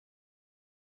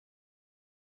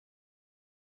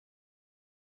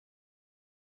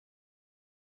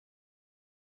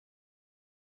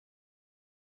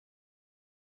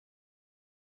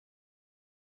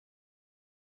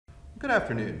Good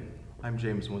afternoon. I'm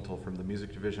James Wintle from the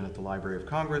Music Division at the Library of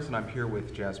Congress, and I'm here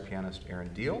with jazz pianist Aaron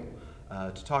Diehl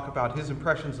to talk about his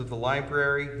impressions of the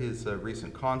library, his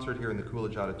recent concert here in the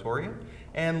Coolidge Auditorium,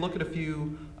 and look at a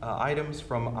few items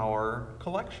from our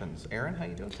collections. Aaron, how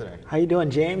you doing today? How you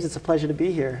doing, James? It's a pleasure to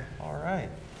be here. All right.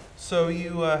 So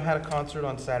you had a concert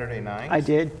on Saturday night. I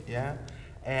did. Yeah.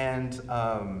 And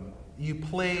you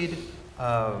played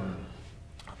a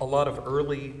lot of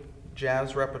early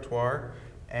jazz repertoire.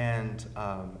 And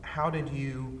how did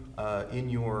you, in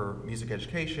your music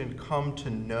education, come to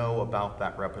know about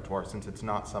that repertoire, since it's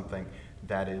not something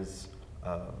that is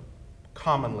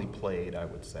commonly played, I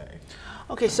would say?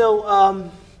 Okay,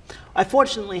 so I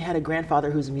fortunately had a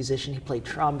grandfather who's a musician. He played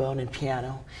trombone and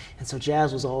piano, and so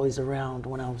jazz was always around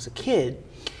when I was a kid.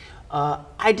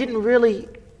 I didn't really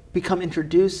become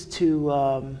introduced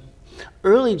to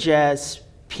early jazz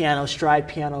piano, stride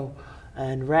piano,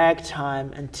 and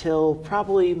ragtime until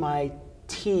probably my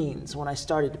teens, when I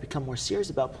started to become more serious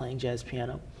about playing jazz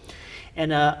piano.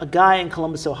 And a guy in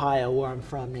Columbus, Ohio, where I'm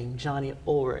from, named Johnny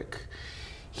Ulrich,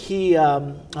 he,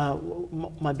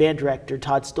 my band director,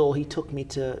 Todd Stoll, he took me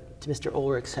to Mr.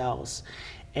 Ulrich's house,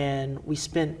 and we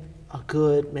spent a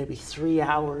good maybe 3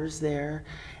 hours there,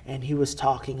 and he was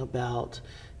talking about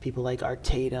people like Art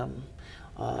Tatum,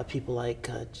 people like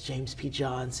James P.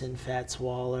 Johnson, Fats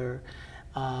Waller,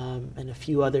 and a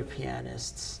few other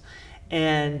pianists.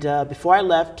 And before I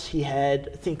left, he had,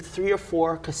 I think, 3 or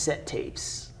 4 cassette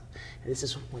tapes. This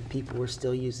is when people were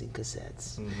still using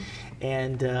cassettes. Mm-hmm.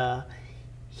 And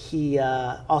he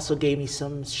also gave me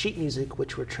some sheet music,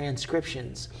 which were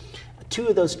transcriptions. 2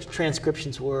 of those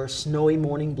transcriptions were Snowy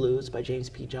Morning Blues by James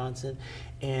P. Johnson,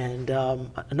 and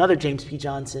another James P.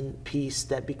 Johnson piece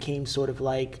that became sort of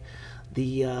like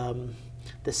the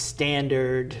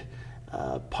standard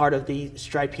part of the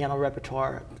stride piano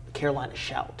repertoire, Carolina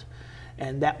Shout.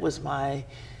 And that was my,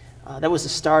 that was the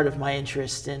start of my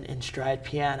interest in stride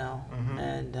piano. Mm-hmm.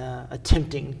 And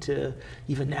attempting to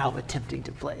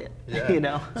play it. Yeah. You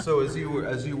know. So as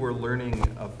you were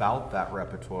learning about that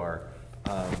repertoire,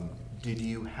 did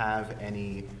you have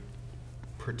any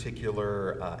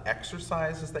particular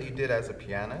exercises that you did as a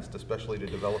pianist, especially to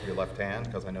develop your left hand?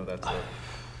 Because I know that's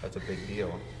a big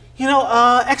deal. You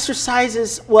know,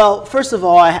 exercises, well, first of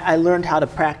all, I learned how to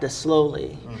practice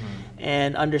slowly. Mm-hmm.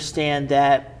 And understand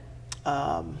that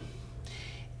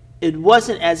it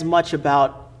wasn't as much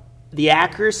about the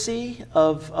accuracy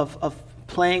of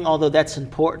playing, although that's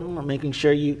important, or making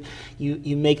sure you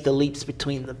make the leaps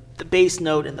between the bass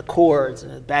note and the chords,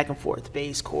 and back and forth,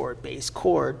 bass chord,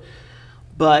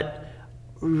 but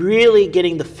really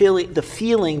getting the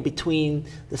feeling between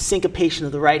the syncopation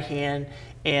of the right hand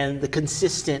and the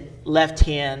consistent left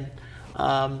hand,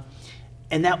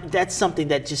 and that's something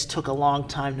that just took a long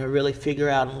time to really figure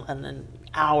out, and then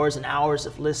hours and hours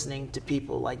of listening to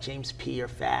people like James P. or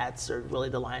Fats or Willie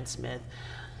the Lion Smith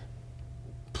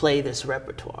play this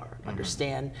repertoire.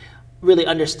 Mm-hmm. Really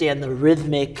understand the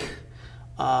rhythmic,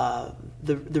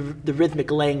 the rhythmic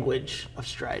language of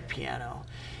stride piano,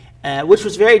 which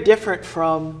was very different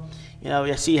from. You know,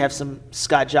 I see you have some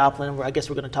Scott Joplin, where I guess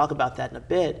we're going to talk about that in a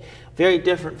bit. Very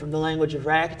different from the language of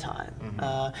ragtime.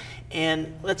 Mm-hmm.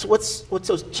 And that's what's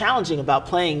so challenging about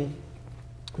playing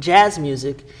jazz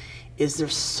music is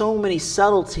there's so many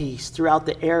subtleties throughout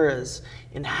the eras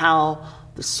in how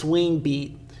the swing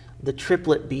beat, the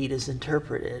triplet beat is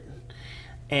interpreted.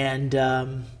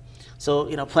 And so,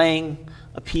 you know, playing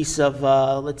a piece of,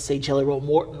 let's say, Jelly Roll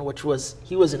Morton,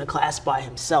 he was in a class by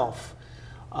himself.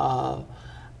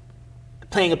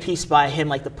 Playing a piece by him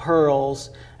like the Pearls,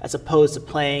 as opposed to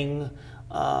playing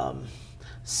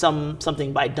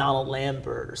something by Donald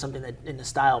Lambert, or something that in the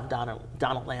style of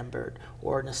Donald Lambert,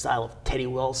 or in the style of Teddy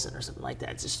Wilson, or something like that.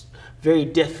 It's just very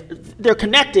different. They're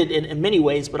connected in many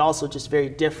ways, but also just very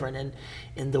different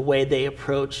in the way they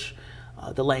approach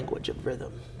the language of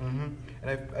rhythm. Mm-hmm.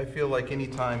 And I feel like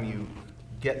anytime you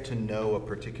get to know a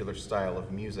particular style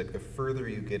of music, the further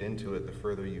you get into it, the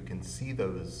further you can see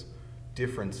those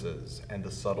differences and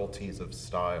the subtleties of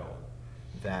style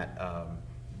that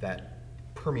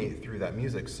permeate through that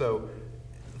music. So,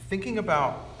 thinking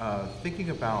about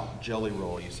Jelly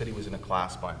Roll, you said he was in a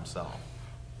class by himself.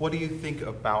 What do you think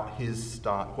about his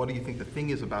style? What do you think the thing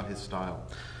is about his style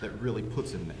that really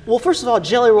puts him there? Well, first of all,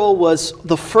 Jelly Roll was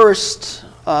the first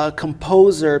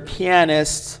composer,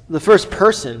 pianist, the first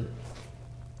person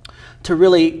to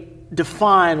really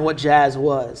define what jazz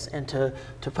was, and to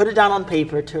put it down on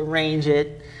paper, to arrange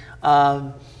it,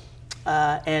 and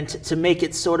to make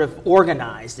it sort of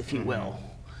organized, if you will.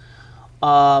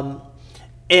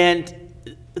 And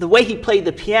the way he played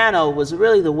the piano was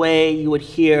really the way you would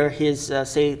hear his,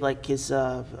 say, like his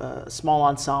small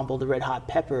ensemble, the Red Hot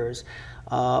Peppers,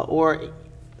 or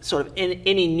sort of in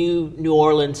any New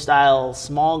Orleans style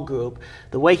small group.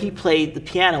 The way he played the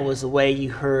piano was the way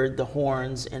you heard the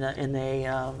horns in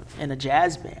a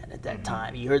jazz band at that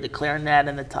time. You heard the clarinet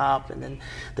in the top, and then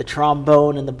the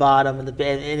trombone in the bottom, and the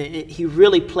band. And he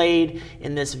really played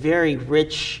in this very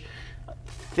rich,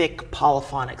 thick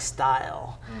polyphonic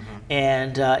style.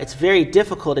 And it's very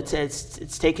difficult.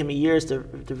 It's taken me years to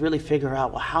really figure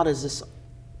out, well, how does this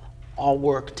all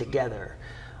work together?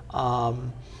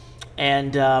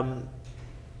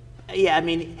 Yeah, I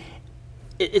mean,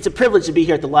 it's a privilege to be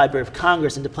here at the Library of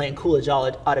Congress and to play in Coolidge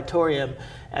Auditorium.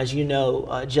 As you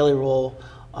know, Jelly Roll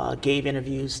gave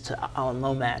interviews to Alan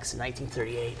Lomax in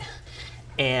 1938,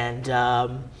 and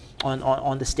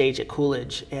on the stage at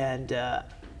Coolidge. And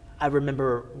I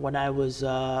remember when I was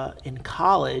in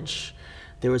college,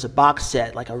 there was a box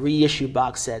set, like a reissue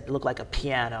box set. It looked like a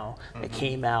piano that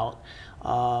came out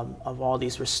of all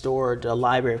these restored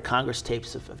Library of Congress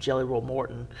tapes of Jelly Roll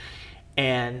Morton.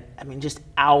 And I mean, just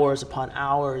hours upon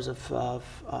hours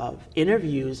of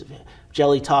interviews of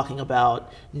Jelly talking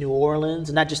about New Orleans,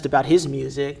 and not just about his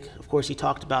music. Of course, he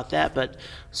talked about that, but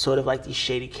sort of like these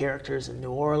shady characters in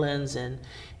New Orleans and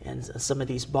some of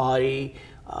these bawdy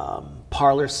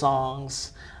parlor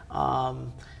songs,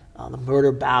 the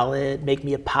Murder Ballad, Make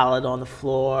Me a Pallet on the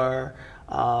Floor,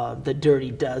 The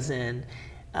Dirty Dozen.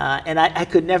 And I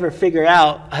could never figure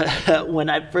out, when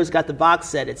I first got the box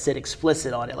set, it said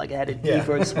explicit on it, like it had a D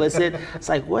for explicit. It's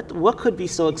like, what could be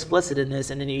so explicit in this?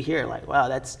 And then you hear, like, wow,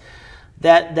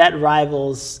 that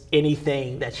rivals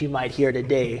anything that you might hear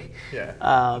today.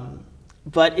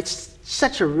 But it's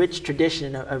such a rich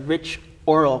tradition, a rich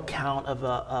oral account of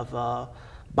a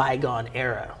bygone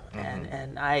era.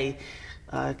 And I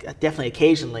definitely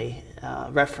occasionally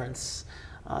reference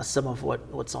some of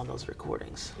what's on those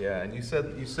recordings. Yeah, and you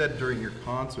said during your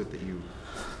concert that you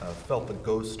felt the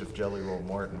ghost of Jelly Roll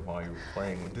Morton while you were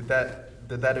playing. Did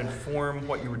that inform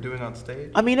what you were doing on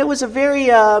stage? I mean, it was a very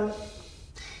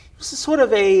sort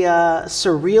of a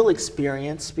surreal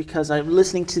experience, because I'm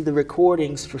listening to the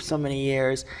recordings for so many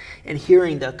years and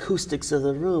hearing the acoustics of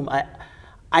the room.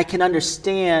 I can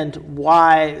understand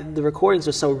why the recordings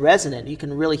are so resonant. You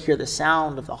can really hear the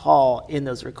sound of the hall in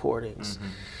those recordings.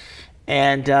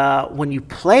 And when you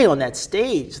play on that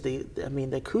stage, the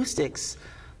acoustics,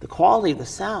 the quality of the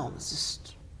sound is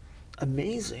just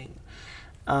amazing.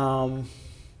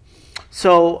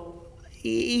 So,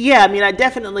 yeah, I mean, I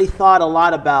definitely thought a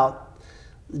lot about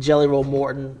Jelly Roll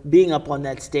Morton being up on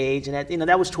that stage, and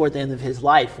that was toward the end of his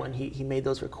life when he made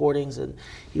those recordings, and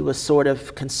he was sort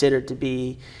of considered to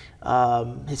be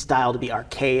his style to be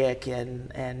archaic,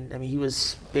 and I mean, he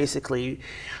was basically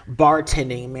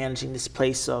bartending, managing this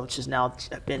place, which is now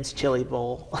Ben's Chili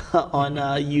Bowl on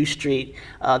U Street,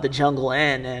 the Jungle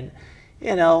Inn,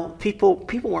 and people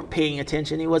weren't paying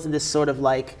attention. He wasn't this sort of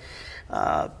like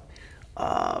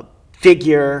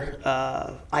figure,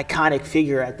 iconic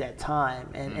figure at that time,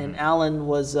 and Alan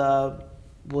was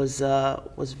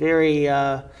very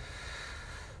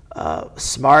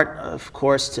smart, of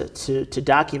course, to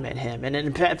document him. And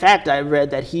in fact, I read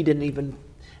that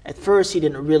at first he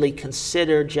didn't really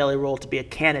consider Jelly Roll to be a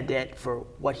candidate for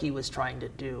what he was trying to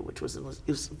do, which was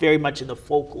very much in the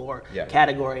folklore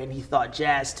category, and he thought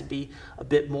jazz to be a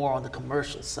bit more on the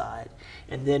commercial side.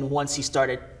 And then once he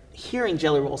started hearing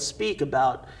Jelly Roll speak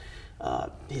about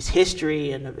his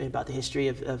history and about the history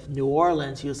of New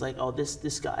Orleans, he was like, oh,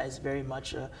 this guy is very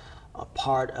much a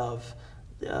part of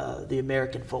the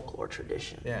American folklore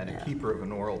tradition. Yeah, and a keeper of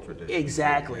an oral tradition.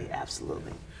 Exactly,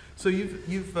 absolutely. So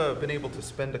you've been able to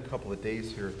spend a couple of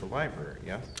days here at the library,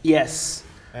 yes? Yes.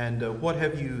 And what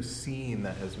have you seen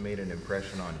that has made an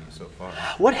impression on you so far?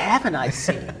 What haven't I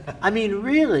seen? I mean,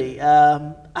 really,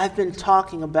 I've been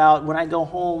talking about, when I go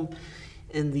home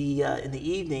in the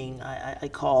evening,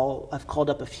 I've called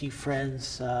up a few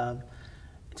friends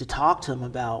to talk to them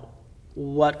about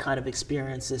what kind of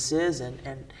experience this is,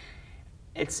 and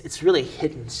it's really a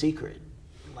hidden secret,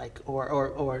 like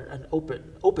or an open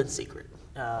secret.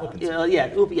 Open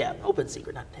secret. Open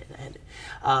secret, not hidden.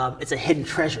 It's a hidden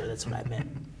treasure. That's what I meant.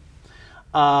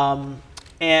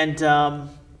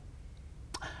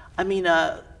 I mean,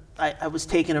 I was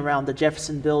taken around the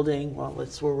Jefferson Building. Well,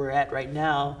 that's where we're at right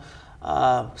now.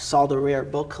 Saw the rare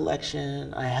book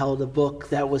collection. I held a book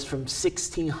that was from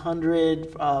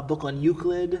 1600, book on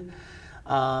Euclid.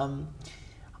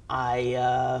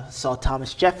 I saw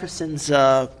Thomas Jefferson's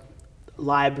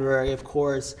library, of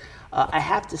course. I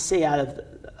have to say, out of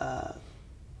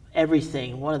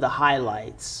everything, one of the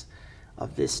highlights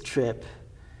of this trip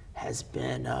has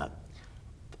been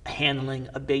handling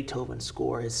a Beethoven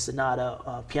score, his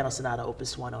sonata, piano sonata,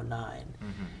 Opus 109,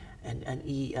 and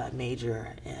E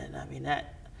major, and I mean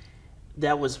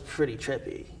that was pretty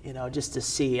trippy, you know, just to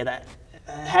see. And I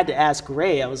had to ask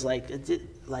Ray. I was like,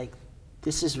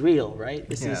 this is real, right?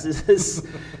 This is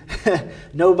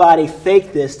nobody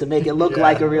faked this to make it look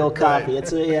like a real copy.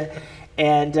 Right. It's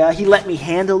and he let me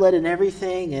handle it and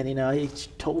everything, and you know, he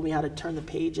told me how to turn the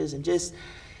pages, and just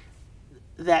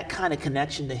that kind of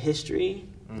connection to history.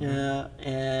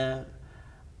 And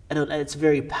it's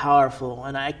very powerful,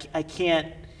 and I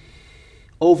can't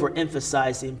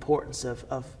overemphasize the importance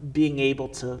of being able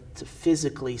to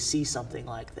physically see something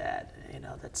like that. You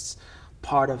know, that's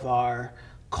part of our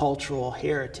cultural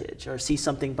heritage. Or see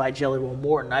something by Jelly Roll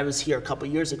Morton. I was here a couple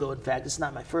years ago. In fact, it's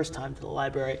not my first time to the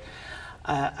library.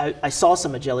 I saw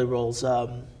some of Jelly Roll's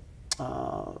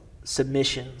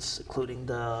submissions, including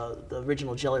the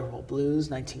original Jelly Roll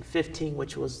Blues, 1915,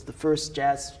 which was the first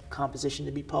jazz composition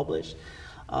to be published.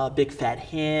 Big Fat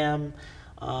Ham,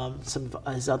 some of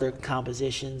his other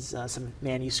compositions, some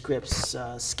manuscripts,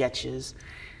 sketches,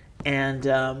 and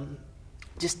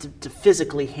just to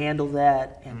physically handle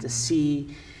that and to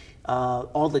see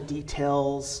all the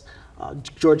details.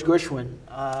 George Gershwin,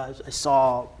 I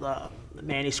saw the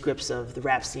manuscripts of the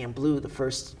Rhapsody in Blue, the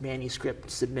first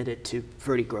manuscript submitted to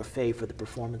Verdi Grofé for the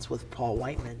performance with Paul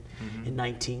Whiteman in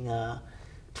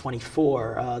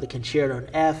 1924, the Concerto in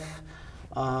F.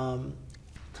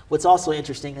 What's also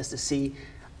interesting is to see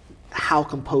how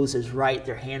composers write,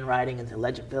 their handwriting and their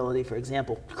legibility. For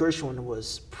example, Gershwin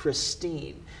was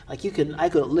pristine. Like I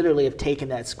could literally have taken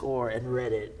that score and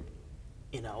read it,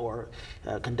 you know, or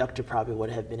a conductor probably would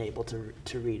have been able to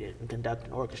read it and conduct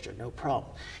an orchestra, no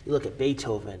problem. You look at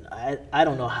Beethoven, I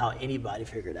don't know how anybody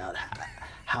figured out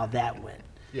how that went.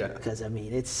 Yeah. Because I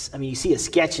mean, you see his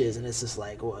sketches and it's just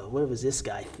like, well, what was this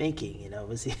guy thinking? You know,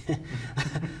 was he?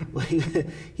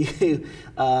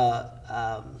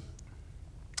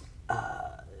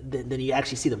 Then you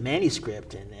actually see the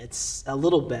manuscript, and it's a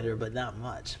little better, but not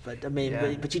much. But I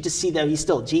mean, but you just see that he's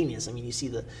still a genius. I mean,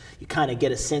 you kind of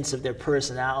get a sense of their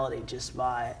personality just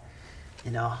by,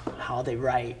 you know, how they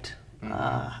write,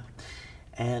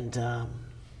 and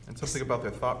something about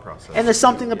their thought process. And there's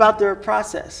something about their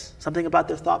process,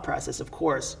 thought process, of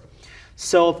course.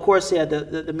 So of course,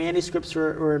 the manuscripts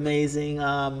were amazing.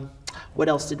 What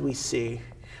else did we see?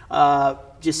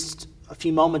 Just a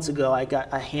few moments ago,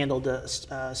 I handled a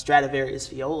Stradivarius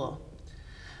viola,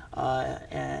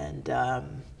 and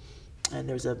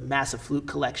there's a massive flute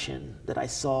collection that I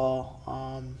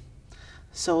saw.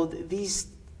 So these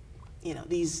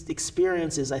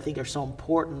experiences, I think, are so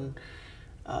important,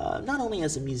 not only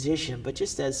as a musician, but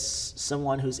just as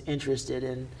someone who's interested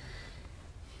in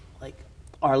like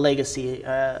our legacy,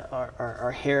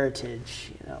 our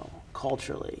heritage, you know,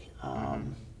 culturally.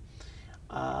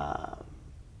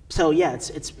 So yeah,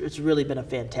 it's really been a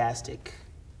fantastic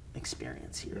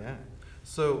experience here. Yeah.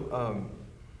 So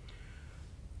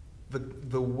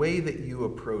the way that you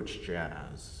approach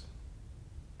jazz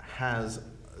has,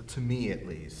 to me at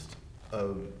least,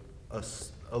 a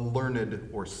learned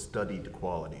or studied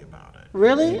quality about it.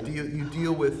 Really? You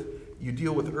deal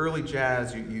with early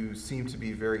jazz. You seem to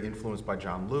be very influenced by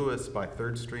John Lewis, by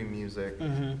third stream music.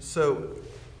 So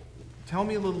tell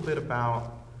me a little bit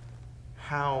about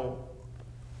how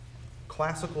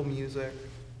classical music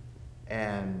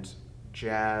and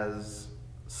jazz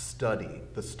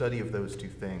the study of those two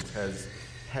things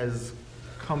has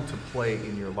come to play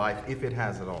in your life, if it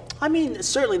has at all. I mean,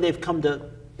 certainly they've come to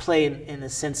play in the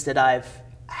sense that I've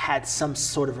had some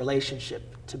sort of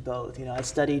relationship to both. You know, I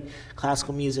studied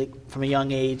classical music from a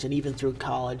young age, and even through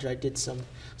college I did some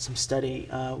study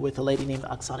with a lady named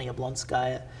Oksana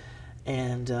Yablonskaya,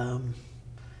 and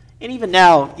even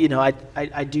now, you know,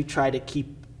 I do try to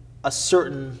keep a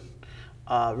certain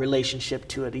relationship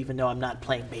to it, even though I'm not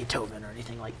playing Beethoven or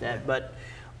anything like that. But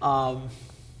I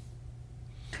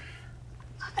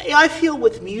feel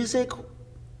with music,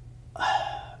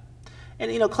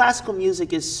 and you know, classical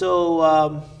music is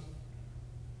so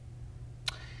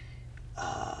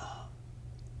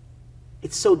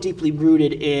it's so deeply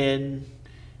rooted in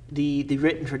the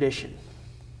written tradition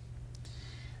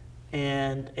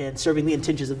and serving the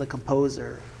intentions of the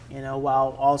composer, you know,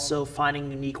 while also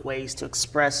finding unique ways to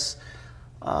express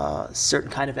certain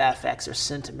kind of affects or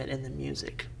sentiment in the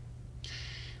music.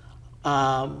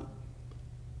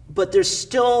 But there's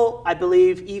still, I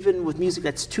believe, even with music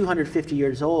that's 250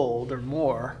 years old or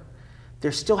more,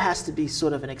 there still has to be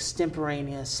sort of an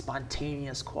extemporaneous,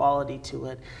 spontaneous quality to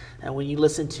it. And when you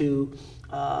listen to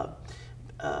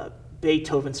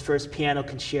Beethoven's first piano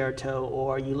concerto,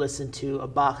 or you listen to a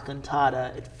Bach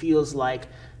cantata, it feels like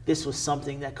this was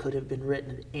something that could have been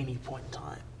written at any point in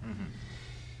time. Mm-hmm.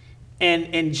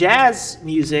 And jazz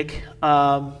music,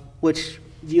 which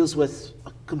deals with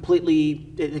a completely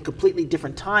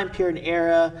different time period and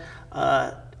era,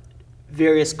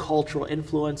 various cultural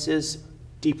influences,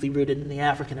 deeply rooted in the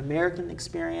African American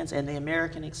experience and the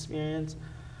American experience.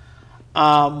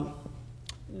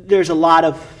 There's a lot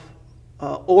of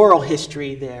oral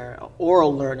history there,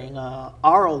 oral learning.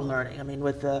 I mean,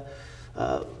 with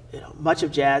much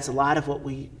of jazz, a lot of what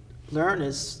we learn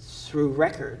is through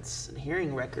records and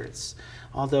hearing records.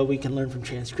 Although we can learn from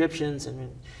transcriptions,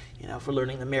 and if we're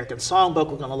learning the American Songbook,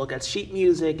 we're going to look at sheet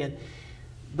music,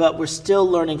 but we're still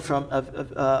learning from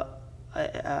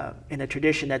in a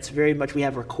tradition that's very much, we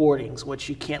have recordings, which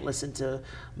you can't listen to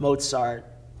Mozart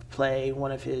play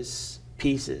one of his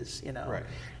pieces, Right.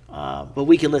 But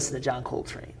we can listen to John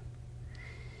Coltrane.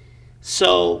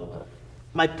 So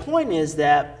my point is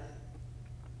that,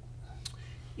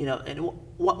 and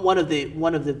one of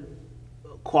the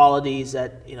qualities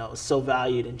that is so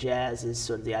valued in jazz is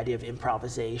sort of the idea of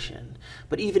improvisation.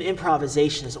 But even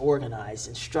improvisation is organized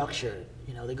and structured.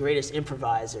 The greatest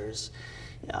improvisers.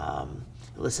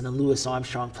 Listen to Louis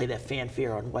Armstrong play that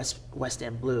fanfare on West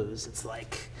End Blues. It's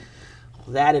like,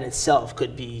 that in itself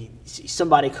could be,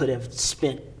 somebody could have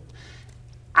spent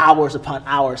hours upon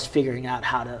hours figuring out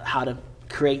how to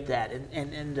create that,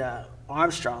 and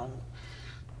Armstrong,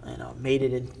 made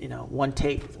it in one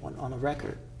take on a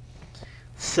record.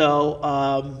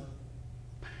 So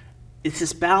it's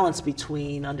this balance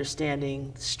between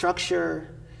understanding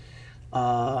structure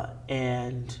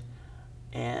and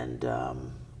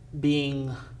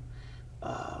being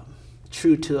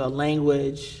true to a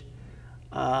language,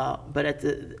 but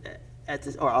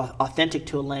or authentic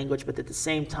to a language, but at the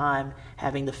same time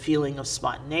having the feeling of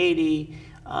spontaneity,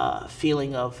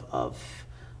 feeling of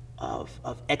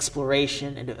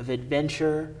exploration and of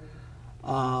adventure,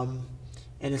 and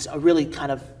it's a really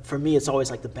kind of, for me, it's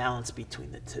always like the balance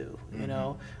between the two.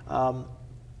 Mm-hmm.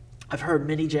 I've heard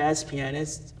many jazz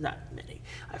pianists, not many.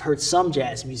 I've heard some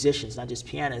jazz musicians, not just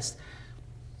pianists,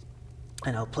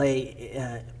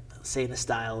 play, say, in the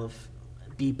style of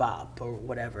bebop or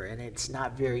whatever, and it's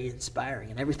not very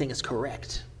inspiring, and everything is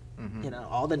correct. Mm-hmm.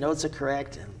 All the notes are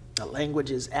correct, and the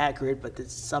language is accurate, but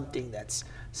there's something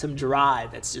some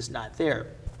drive that's just not there.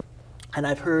 And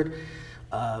I've heard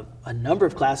a number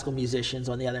of classical musicians,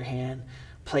 on the other hand,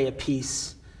 play a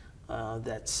piece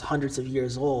that's hundreds of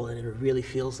years old, and it really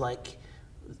feels like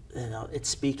it's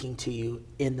speaking to you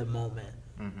in the moment.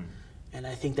 Mm-hmm. And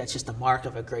I think that's just a mark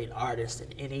of a great artist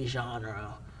in any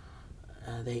genre.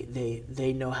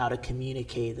 They know how to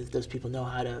communicate. Those people know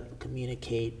how to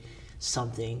communicate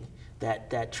something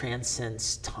that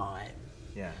transcends time,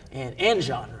 and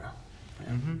genre.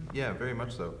 Mm-hmm. Yeah, very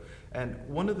much so. And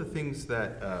one of the things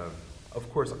that, of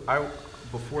course,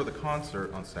 before the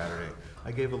concert on Saturday,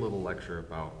 I gave a little lecture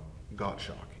about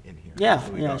Gottschalk in here. Yeah,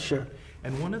 Gottschalk. Sure.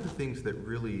 And one of the things that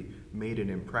really made an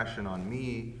impression on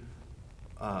me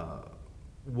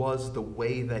was the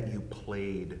way that you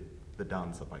played the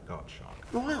Danza by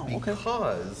Gottschalk. Wow, okay.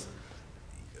 Because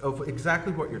of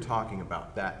exactly what you're talking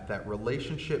about, that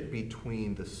relationship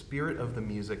between the spirit of the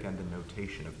music and the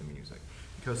notation of the music.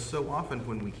 Because so often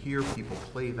when we hear people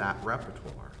play that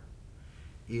repertoire,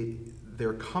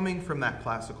 they're coming from that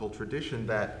classical tradition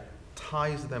that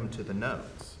ties them to the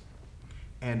notes.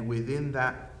 And within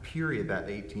that period, that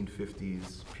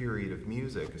 1850s period of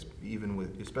music,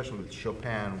 especially with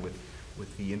Chopin,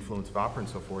 with the influence of opera and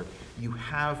so forth, you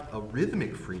have a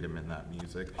rhythmic freedom in that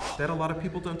music that a lot of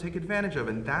people don't take advantage of.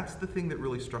 And that's the thing that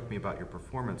really struck me about your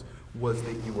performance, was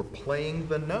that you were playing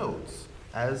the notes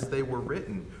as they were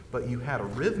written, but you had a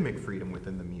rhythmic freedom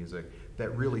within the music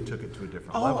that really took it to a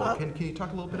different level. Can you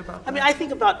talk a little bit about that? I mean, I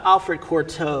think about Alfred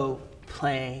Cortot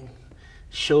playing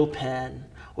Chopin,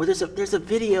 or there's a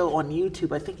video on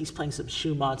YouTube, I think he's playing some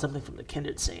Schumann, something from the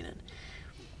Kinderszenen,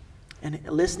 and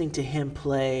listening to him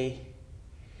play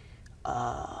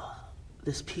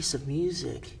this piece of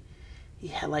music, he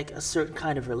had like a certain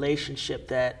kind of relationship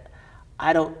that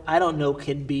I don't know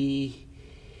can be,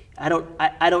 I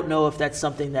don't know if that's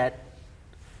something that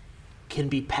can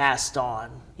be passed on.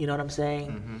 You know what I'm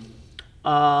saying?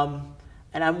 Mm-hmm.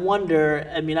 And I wonder,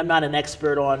 I mean, I'm not an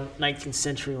expert on 19th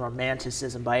century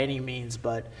romanticism by any means,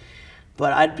 but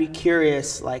I'd be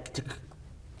curious, like, to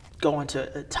go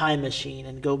into a time machine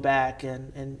and go back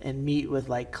and meet with,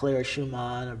 like, Clara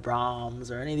Schumann or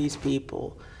Brahms or any of these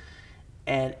people,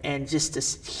 and just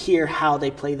to hear how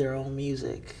they play their own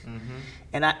music. Mm-hmm.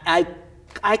 And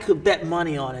I could bet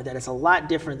money on it that it's a lot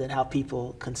different than how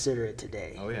people consider it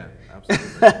today. Oh yeah,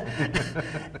 absolutely.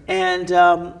 And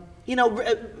you know,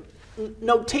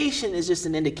 notation is just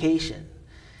an indication.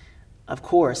 Of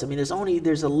course, I mean,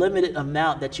 there's a limited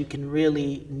amount that you can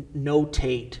really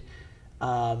notate.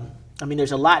 I mean,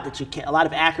 there's a lot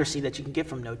of accuracy that you can get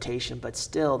from notation, but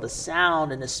still, the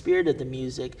sound and the spirit of the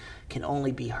music can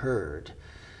only be heard.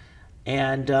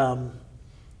 And I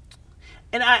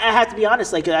have to be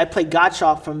honest, like I play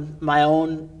Gottschalk from my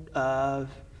own,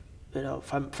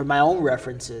 from my own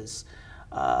references.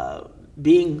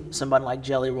 Being someone like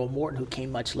Jelly Roll Morton, who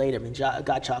came much later. I mean,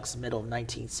 Gottschalk's middle of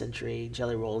 19th century.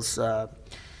 Jelly Roll's, born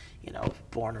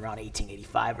around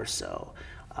 1885 or so.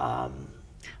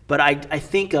 But I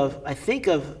think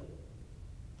of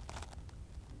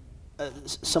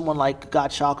someone like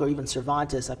Gottschalk or even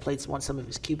Cervantes. I played some of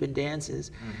his Cuban dances.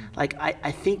 Mm-hmm. Like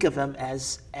I think of them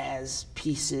as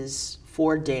pieces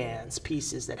for dance,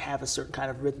 pieces that have a certain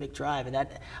kind of rhythmic drive, and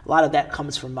that a lot of that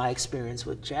comes from my experience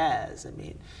with jazz. I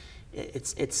mean,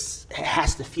 it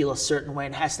has to feel a certain way,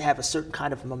 and it has to have a certain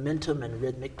kind of momentum and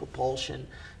rhythmic propulsion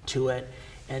to it.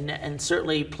 And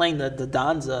certainly playing the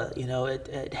danza,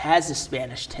 it has a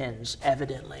Spanish tinge,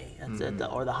 evidently,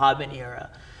 or the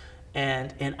habanera.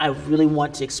 And I really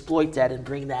want to exploit that and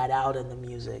bring that out in the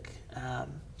music.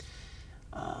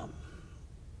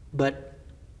 But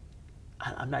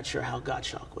I'm not sure how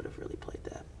Gottschalk would have really played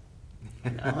that.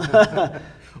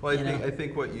 Well, I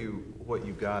think what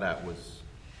you got at was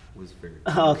very good.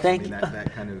 Oh, thank you.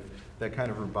 That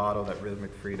kind of rubato, that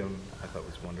rhythmic freedom, I thought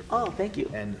was wonderful. Oh, thank you.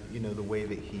 And the way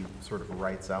that he sort of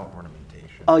writes out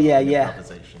ornamentation. Oh yeah, yeah.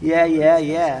 Improvisation. Yeah.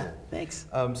 Cool. Thanks.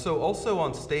 So also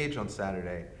on stage on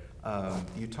Saturday,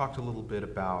 you talked a little bit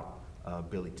about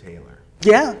Billy Taylor.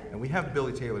 Yeah. And we have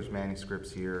Billy Taylor's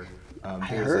manuscripts here. I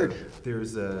heard.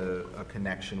 There's a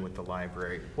connection with the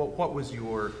library. What was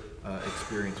your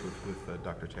experience with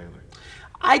Dr. Taylor?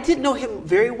 I didn't know him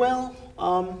very well.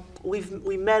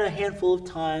 We met a handful of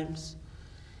times,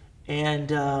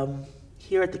 and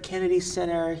here at the Kennedy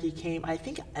Center, he came. I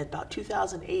think about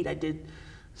 2008, I did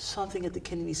something at the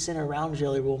Kennedy Center around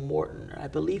Jelly Roll Morton. I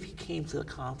believe he came to the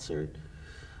concert.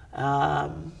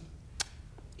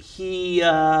 He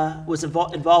was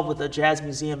involved with a jazz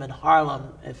museum in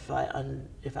Harlem, if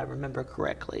I remember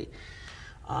correctly,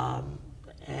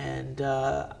 and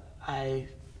I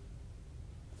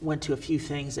went to a few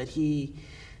things that he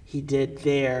did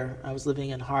there. I was living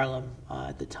in Harlem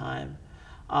at the time.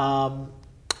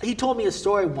 He told me a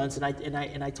story once, and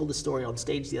I told the story on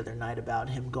stage the other night about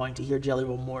him going to hear Jelly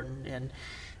Roll Morton, and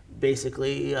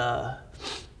basically,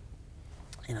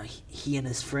 he and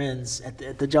his friends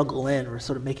at the Jungle Inn were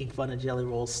sort of making fun of Jelly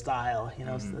Roll's style,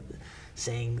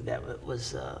 saying that it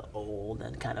was old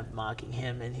and kind of mocking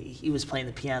him. And he was playing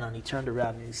the piano, and he turned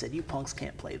around and he said, "You punks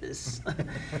can't play this."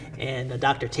 And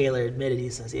Dr. Taylor admitted, he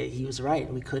says, yeah, he was right,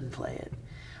 we couldn't play it.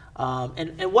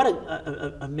 And what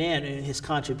a man, in his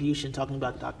contribution, talking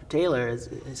about Dr. Taylor,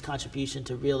 his contribution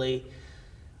to really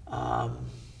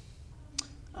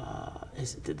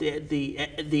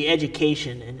the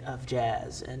education of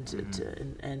jazz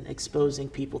and exposing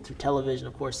people through television.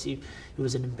 Of course, he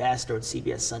was an ambassador at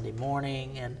CBS Sunday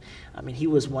Morning, and I mean, he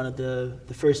was one of the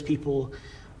first people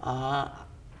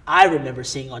I remember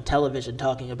seeing on television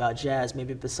talking about jazz,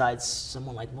 maybe besides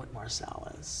someone like Wynton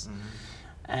Marsalis.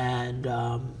 And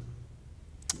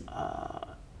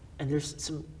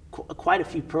there's quite a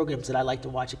few programs that I like to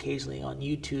watch occasionally on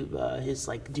YouTube. His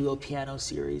duo piano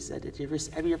series. Have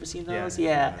you ever seen those?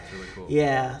 Yeah. That's really cool.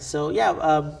 Yeah. So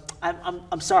yeah,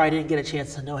 I'm sorry I didn't get a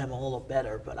chance to know him a little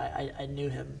better, but I knew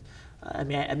him. I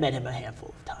met him a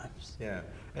handful of times. Yeah,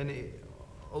 and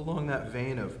along that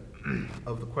vein of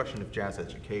the question of jazz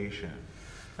education,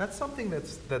 that's something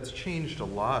that's changed a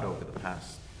lot over the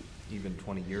past even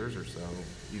 20 years or so,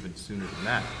 even sooner than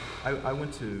that. I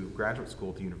went to graduate school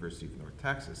at the University of North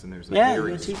Texas, and there's a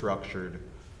very structured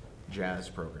jazz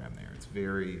program there. It's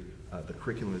very, the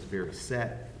curriculum is very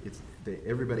set.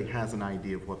 Everybody has an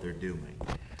idea of what they're doing.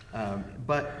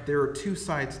 But there are two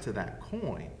sides to that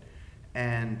coin,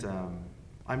 and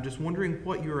I'm just wondering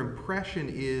what your impression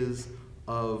is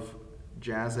of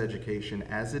jazz education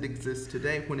as it exists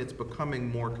today, when it's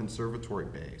becoming more conservatory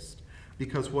based.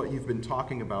 Because what you've been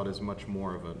talking about is much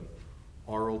more of an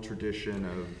oral tradition,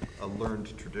 a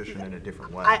learned tradition in a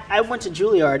different way. I went to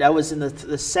Juilliard. I was in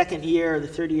the second year, the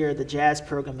third year of the jazz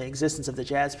program, the existence of the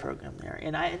jazz program there.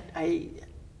 And I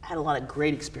had a lot of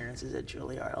great experiences at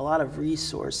Juilliard, a lot of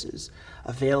resources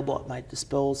available at my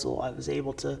disposal. I was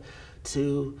able to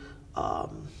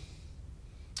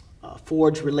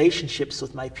forge relationships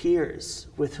with my peers,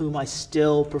 with whom I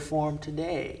still perform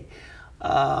today.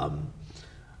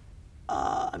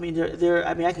 I mean,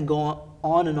 I mean, I can go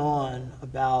on and on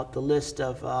about the list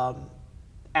of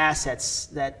assets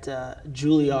that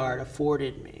Juilliard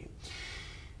afforded me.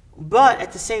 But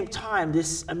at the same time,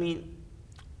 I mean,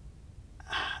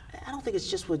 I don't think it's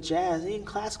just with jazz, even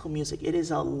classical music. It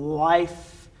is a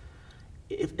life,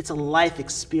 it's a life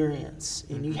experience,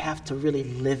 and you have to really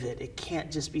live it. It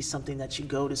can't just be something that you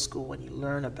go to school and you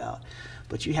learn about,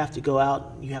 but you have to go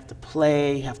out and you have to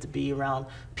play, you have to be around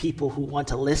people who want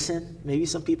to listen, maybe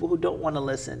some people who don't want to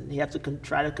listen. You have to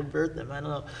try to convert them. I don't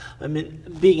know. I mean,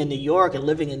 being in New York and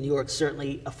living in New York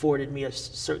certainly afforded me a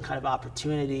certain kind of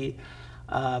opportunity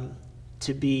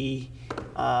to be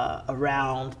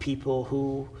around people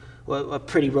who a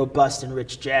pretty robust and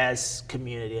rich jazz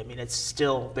community. I mean, it's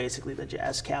still basically the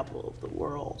jazz capital of the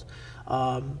world.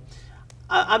 I'm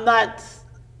not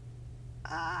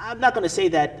going to say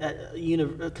that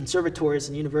conservatories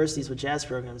and universities with jazz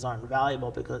programs aren't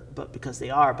valuable, because they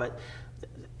are, but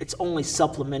it's only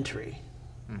supplementary,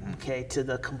 okay, to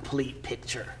the complete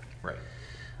picture. Right.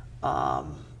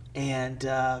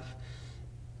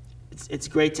 It's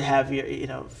great to have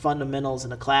your fundamentals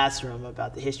in a classroom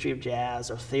about the history of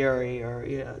jazz or theory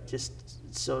or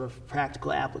just sort of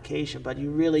practical application, but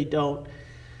you really don't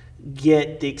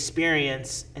get the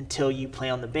experience until you play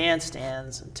on the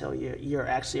bandstands, until you're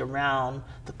actually around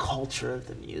the culture of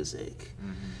the music.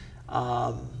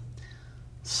 Yeah,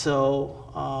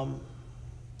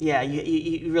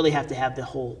 you really have to have the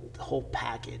whole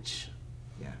package.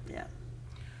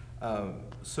 Yeah.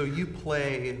 So you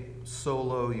play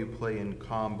solo, you play in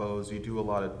combos, you do a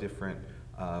lot of different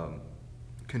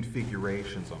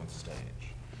configurations on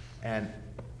stage. And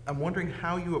I'm wondering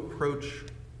how you approach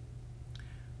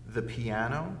the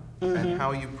piano and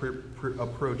how you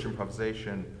approach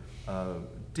improvisation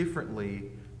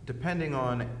differently, depending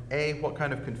on A, what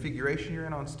kind of configuration you're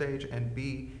in on stage, and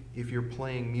B, if you're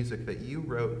playing music that you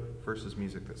wrote versus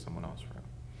music that someone else wrote.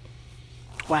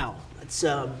 Wow,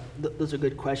 those are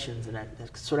good questions, and I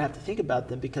sort of have to think about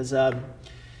them because, I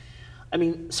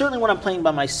mean, certainly when I'm playing by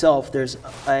myself, there's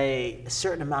a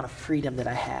certain amount of freedom that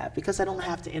I have because I don't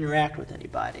have to interact with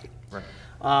anybody. Right.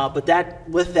 But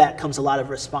with that comes a lot of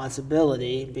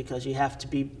responsibility because you have to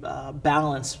be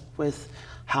balanced with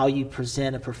how you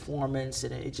present a performance,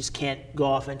 and it just can't go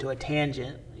off into a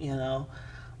tangent,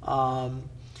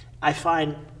 I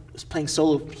find playing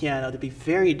solo piano to be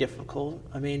very difficult.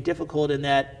 I mean, difficult in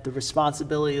that the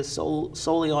responsibility is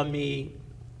solely on me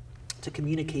to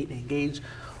communicate and engage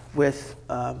with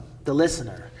the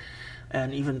listener.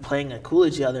 And even playing at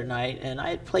Coolidge the other night, and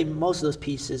I played most of those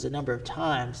pieces a number of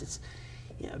times. It's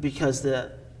because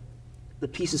the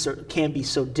pieces can be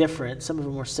so different. Some of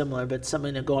them were similar, but some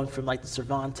of them going from like the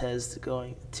Cervantes to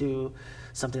going to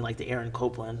something like the Aaron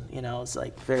Copland. It's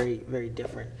like very, very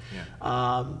different.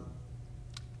 Yeah.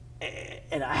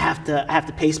 And I have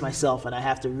to pace myself, and I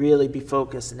have to really be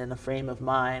focused and in a frame of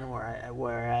mind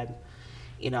where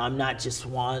I'm not just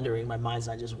wandering. My mind's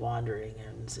not just wandering,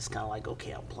 and it's just kind of like,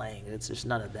 okay, I'm playing. There's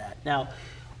none of that. Now,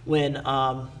 when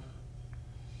I'm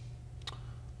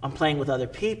playing with other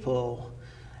people,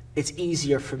 it's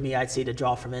easier for me, I'd say, to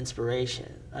draw from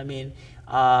inspiration. I mean,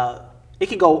 it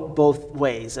can go both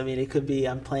ways. I mean, it could be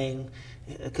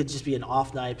it could just be an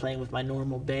off night playing with my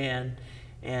normal band,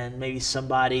 and maybe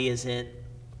somebody isn't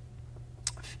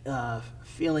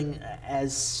feeling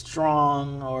as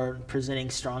strong or presenting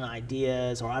strong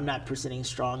ideas, or I'm not presenting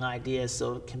strong ideas,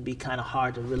 so it can be kind of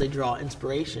hard to really draw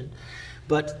inspiration.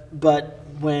 But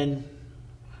when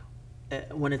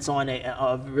it's on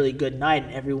a really good night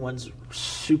and everyone's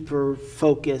super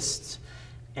focused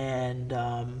and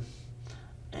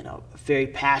very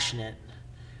passionate,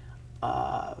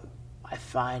 I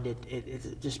find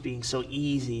it just being so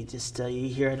easy. Just you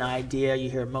hear an idea, you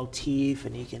hear a motif,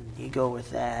 and you go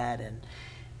with that,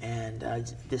 and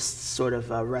this sort of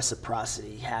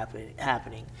reciprocity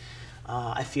happening.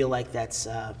 I feel like it's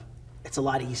a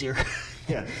lot easier.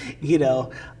 Yeah.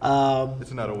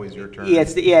 It's not always your turn. Yeah,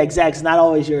 exactly. It's not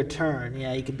always your turn.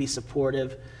 Yeah, you can be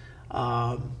supportive.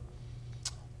 Playing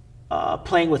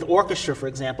with orchestra, for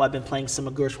example, I've been playing some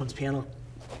of Gershwin's piano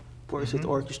works with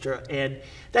orchestra, and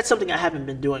that's something I haven't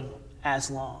been doing as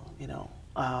long,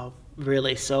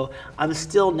 really. So I'm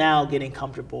still now getting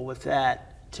comfortable with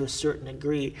that to a certain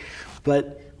degree.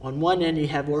 But on one end, you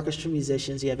have orchestra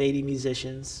musicians, you have 80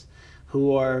 musicians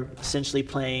who are essentially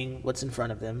playing what's in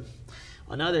front of them.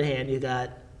 On the other hand, you got,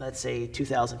 let's say,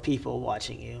 2,000 people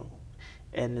watching you,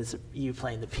 and it's you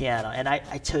playing the piano. And I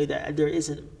tell you that there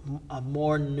isn't a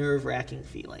more nerve-wracking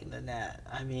feeling than that.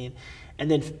 I mean, and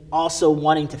then also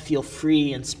wanting to feel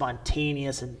free and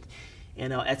spontaneous, and You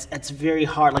know, it's very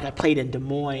hard. Like I played in Des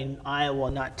Moines,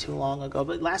 Iowa not too long ago,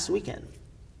 but last weekend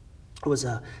it was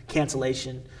a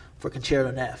cancellation for Concerto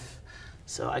in F.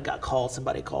 So I got called,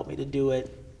 somebody called me to do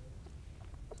it.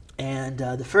 And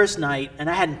the first night, and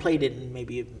I hadn't played it in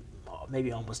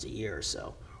maybe almost a year or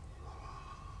so.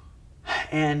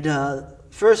 And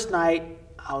first night,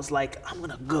 I was like, I'm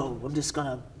gonna go. I'm just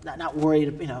gonna not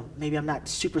worried. You know, maybe I'm not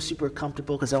super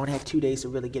comfortable because I only had 2 days to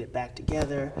really get it back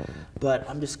together. But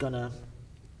I'm just gonna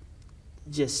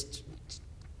just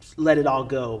let it all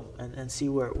go and see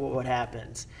what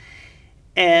happens.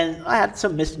 And I had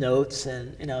some missed notes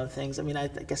and things. I mean, I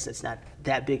guess it's not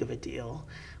that big of a deal,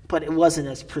 but it wasn't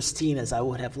as pristine as I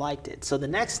would have liked it. So the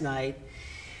next night,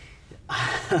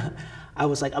 I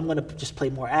was like, I'm going to just play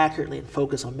more accurately and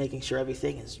focus on making sure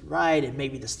everything is right, and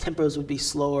maybe the tempos would be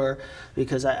slower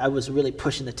because I was really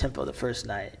pushing the tempo the first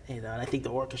night, and I think the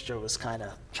orchestra was kind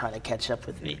of trying to catch up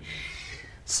with me.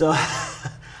 So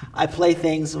I play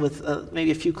things with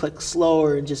maybe a few clicks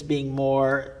slower and just breathing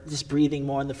more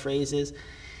in the phrases.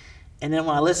 And then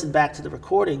when I listened back to the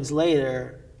recordings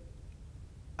later,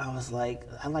 I was like,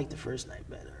 I like the first night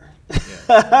better.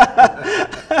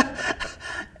 Yeah.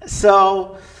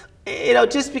 So,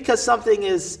 just because something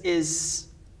is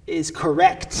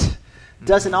correct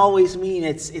doesn't always mean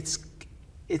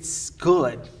it's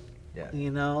good.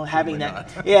 Yeah. Having that,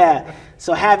 yeah.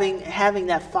 So having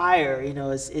that fire,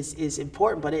 is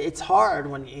important, but it's hard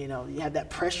when you have that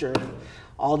pressure,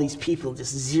 all these people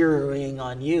just zeroing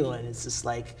on you, and it's just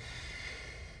like,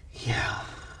 yeah.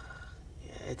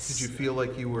 Did you feel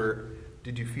like you were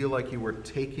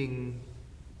taking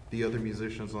the other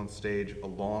musicians on stage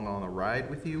along on a ride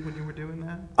with you when you were doing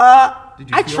that?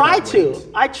 I try to,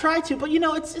 but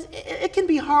it can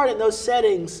be hard in those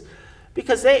settings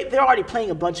because they're already playing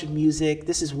a bunch of music.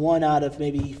 This is one out of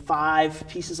maybe 5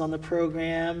 pieces on the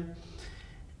program,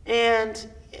 and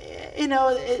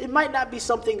it might not be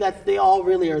something that they all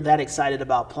really are that excited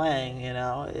about playing.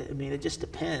 I mean, it just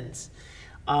depends.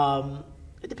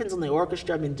 It depends on the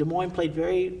orchestra. I mean, Des Moines played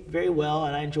very, very well,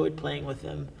 and I enjoyed playing with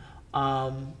them.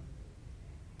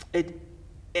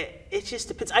 It just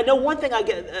depends. I know one thing I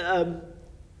get,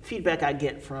 feedback I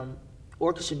get from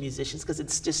orchestra musicians, because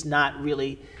it's just not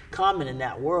really common in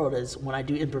that world, is when I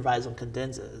do improvise on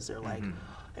cadenzas, they're like,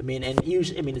 I mean, and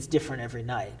usually, it's different every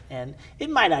night, and it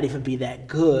might not even be that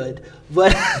good,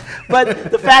 but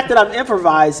the fact that I'm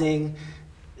improvising,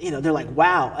 they're like,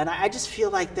 wow, and I just feel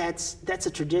like that's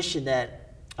a tradition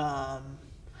that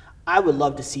I would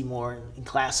love to see more in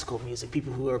classical music.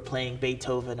 People who are playing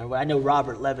Beethoven, or I know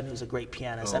Robert Levin, who's a great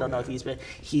pianist. I don't know if he's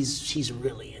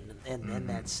really in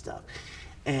that stuff.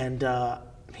 And I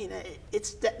mean,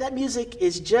 it's that music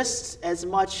is just as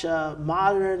much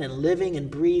modern and living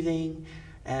and breathing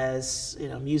as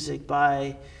music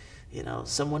by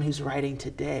someone who's writing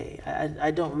today.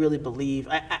 I don't really believe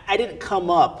I didn't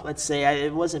come up. Let's say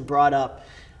it wasn't brought up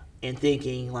in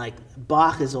thinking like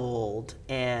Bach is old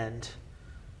and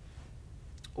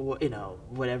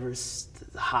whatever's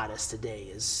the hottest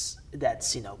today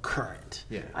that's current.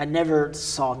 Yeah. I never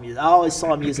saw music. I always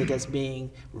saw music as being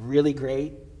really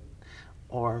great,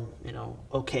 or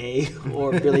okay,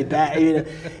 or really bad.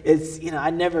 It's I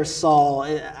never saw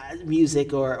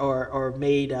music or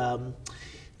made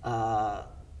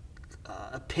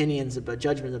opinions about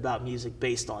judgment about music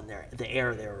based on the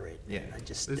era they were in. Yeah.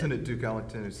 Isn't it Duke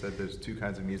Ellington who said there's 2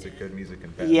 kinds of music, good music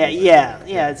and bad music?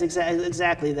 Yeah. It's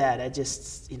exactly that. I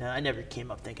just I never came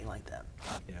up thinking like that.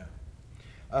 Yeah.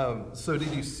 So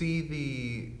did you see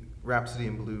the Rhapsody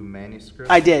in Blue manuscript?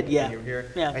 I did. Yeah. When you were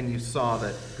here? Yeah. And you saw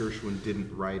that Gershwin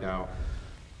didn't write out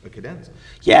a cadenza.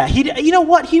 Yeah. You know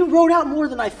what? He wrote out more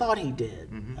than I thought he did.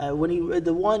 When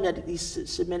the one that he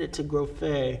submitted to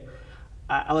Grofé,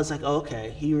 I was like, oh,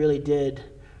 okay, he really did.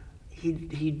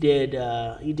 He did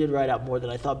write out more than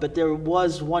I thought. But there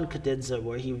was one cadenza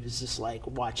where he was just like,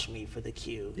 "Watch me for the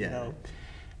cue,"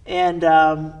 And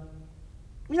Gershwin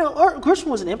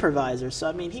was an improviser, so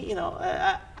I mean,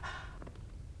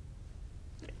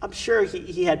 I'm sure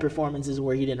he had performances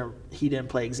where he didn't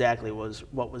play exactly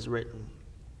what was written.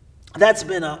 That's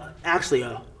been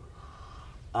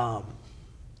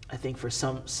I think for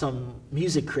some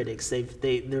music critics,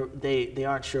 they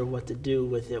aren't sure what to do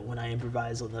with it when I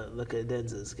improvise on the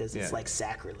cadenzas, because it's like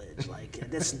sacrilege, like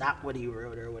that's not what he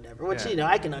wrote or whatever. Which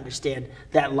I can understand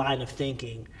that line of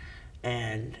thinking,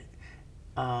 and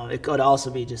it could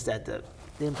also be just that the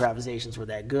improvisations were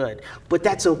that good, but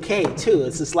that's okay too.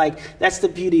 It's just like that's the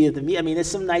beauty of the music. I mean,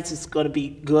 there's some nights it's going to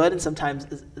be good, and sometimes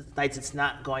nights it's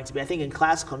not going to be. I think in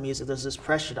classical music, there's this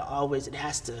pressure to always it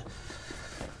has to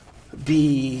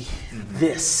be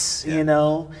this,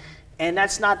 and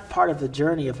that's not part of the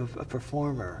journey of a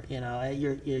performer. You know,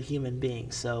 you're a human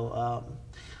being. So,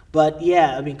 but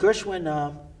yeah, I mean,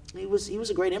 Gershwin, he was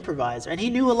a great improviser, and he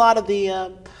knew a lot of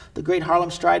the great Harlem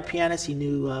Stride pianists. He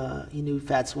knew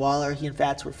Fats Waller. He and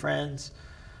Fats were friends.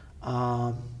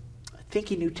 I think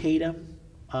he knew Tatum.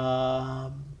 I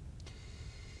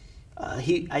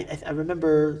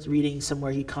remember reading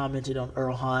somewhere he commented on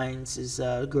Earl Hines'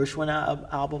 Gershwin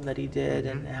album that he did,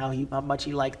 and how much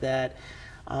he liked that.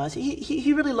 So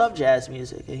he really loved jazz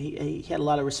music, and he had a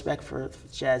lot of respect for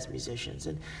jazz musicians.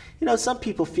 And you know, some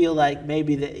people feel like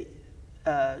maybe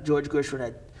George Gershwin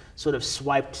had sort of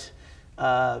swiped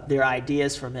their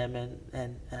ideas from him,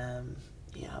 and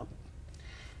you know,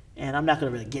 and I'm not going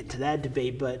to really get into that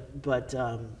debate, but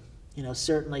you know,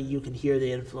 certainly you can hear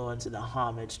the influence and the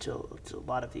homage to a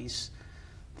lot of these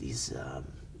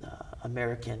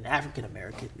African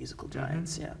American musical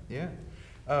giants. Yeah.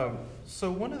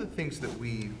 So one of the things that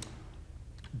we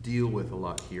deal with a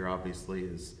lot here, obviously,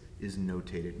 is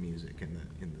notated music in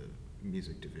the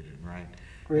music division, right?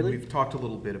 Really? And we've talked a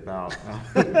little bit about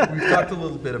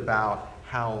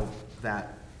how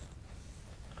that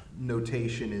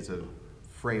notation is a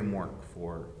framework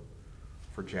for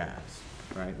jazz,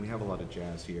 right? We have a lot of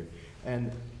jazz here, and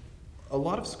a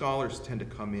lot of scholars tend to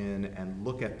come in and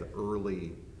look at the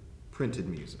early printed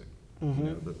music. You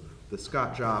know, the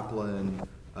Scott Joplin,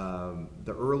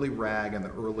 the early rag and the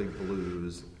early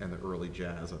blues and the early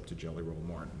jazz up to Jelly Roll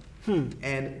Morton.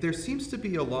 And there seems to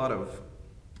be a lot of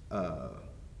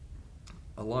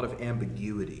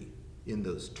ambiguity in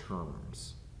those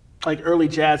terms. Like early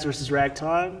jazz versus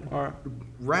ragtime, or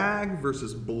rag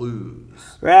versus blues.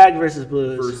 Rag versus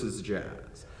blues versus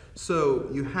jazz. So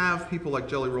you have people like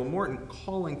Jelly Roll Morton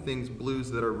calling things blues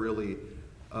that are really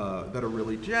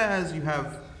jazz. You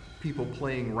have people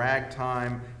playing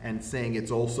ragtime and saying it's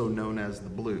also known as the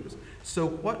blues. So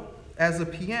what, as a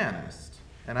pianist,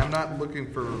 and I'm not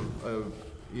looking for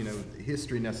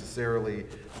history necessarily,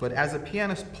 but as a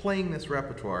pianist playing this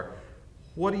repertoire,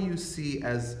 what do you see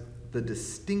as the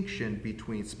distinction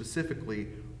between specifically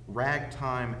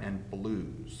ragtime and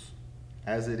blues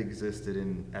as it existed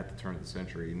at the turn of the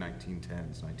century,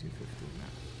 1910s,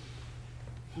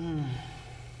 1915?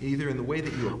 Either in the way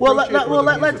that you approach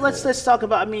let's talk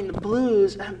about. I mean, the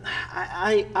blues.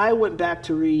 I went back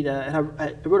to read, and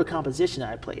I wrote a composition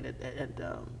that I played at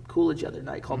Coolidge the other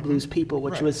night called "Blues People,"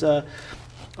 which was the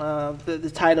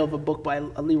title of a book by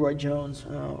Leroy Jones,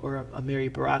 or Amiri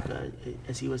Baraka,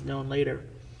 as he was known later.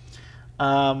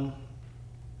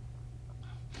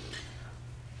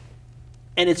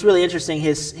 And it's really interesting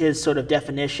his sort of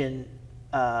definition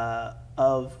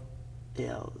of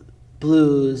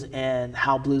blues and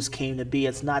how blues came to be.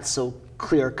 It's not so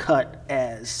clear cut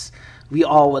as we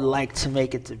all would like to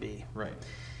make it to be. Right.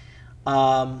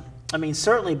 I mean,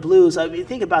 certainly blues. I mean,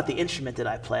 think about the instrument that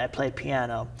I play. I play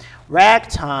piano.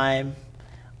 Ragtime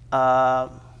the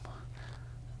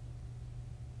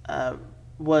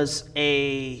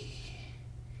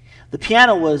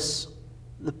piano was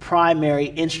the primary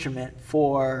instrument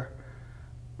for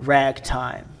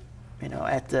ragtime,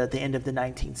 at the end of the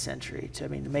 19th century. I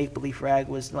mean, the Make Believe Rag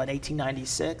was,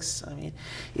 1896? I mean,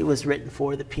 it was written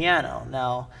for the piano.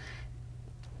 Now,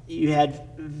 you had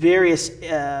various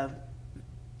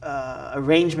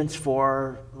arrangements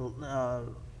for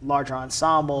larger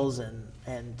ensembles and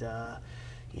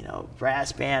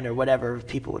brass band or whatever,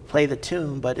 people would play the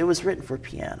tune, but it was written for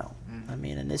piano. I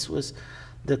mean, and this was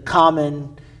the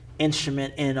common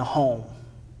instrument in a home,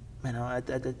 at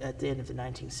the end of the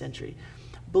 19th century.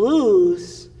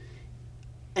 Blues,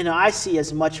 I see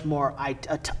as much more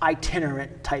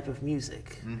itinerant type of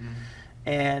music.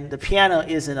 And the piano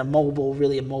isn't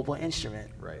really a mobile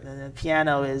instrument. Right. And the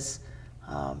piano is,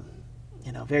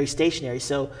 very stationary.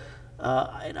 So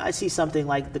I see something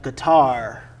like the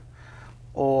guitar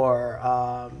or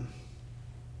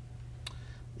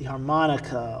the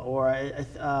harmonica or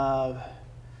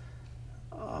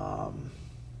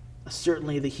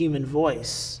certainly the human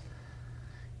voice,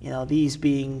 these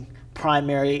being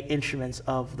primary instruments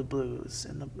of the blues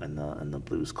and the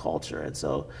blues culture. And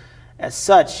so as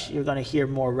such, you're going to hear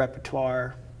more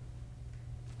repertoire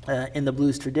in the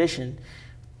blues tradition,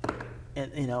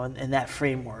 in that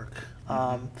framework.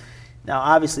 Now,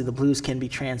 obviously, the blues can be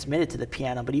transmitted to the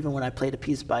piano, but even when I played a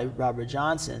piece by Robert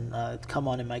Johnson, Come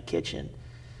On in My Kitchen,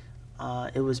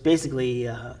 it was basically,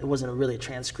 it wasn't really a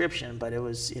transcription, but it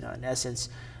was, in essence,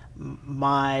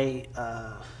 my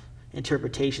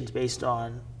interpretations based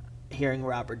on hearing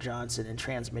Robert Johnson and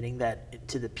transmitting that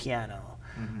to the piano.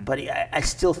 But I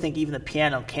still think even the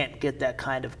piano can't get that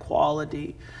kind of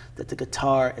quality that the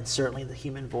guitar and certainly the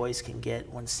human voice can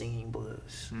get when singing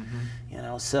blues. You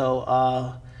know,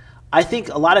 so I think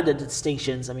a lot of the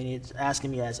distinctions, I mean, it's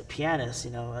asking me as a pianist,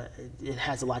 you know, it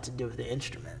has a lot to do with the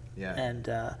instrument. Yeah. And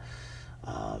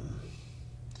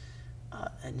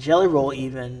Jelly Roll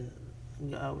even,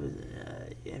 I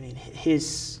mean,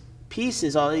 his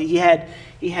pieces, he had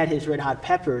his Red Hot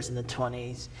Peppers in the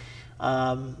 20s,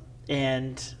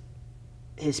 and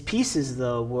his pieces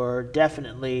though were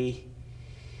definitely,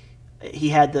 he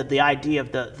had the idea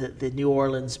of the New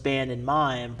Orleans band in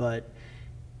mind, but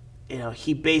you know,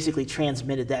 he basically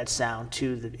transmitted that sound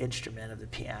to the instrument of the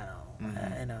piano.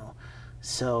 You know,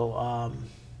 so.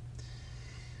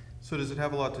 So does it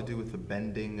have a lot to do with the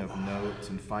bending of notes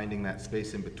and finding that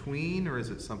space in between, or is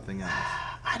it something else?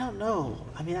 I don't know.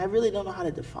 I mean, I really don't know how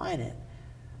to define it.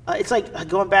 It's like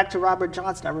going back to Robert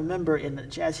Johnson. I remember in the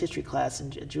jazz history class in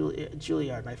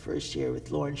Juilliard, my first year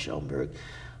with Lauren Schoenberg,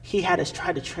 he had us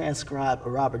try to transcribe a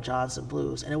Robert Johnson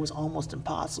blues, and it was almost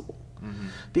impossible.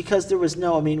 Because there was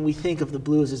no, I mean, we think of the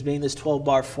blues as being this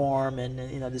 12-bar form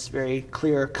and, you know, this very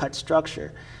clear-cut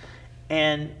structure.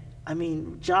 And I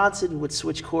mean, Johnson would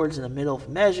switch chords in the middle of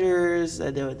measures.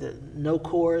 The no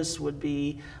chorus would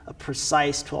be a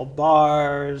precise 12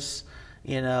 bars.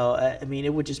 You know, I mean,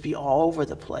 it would just be all over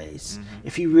the place.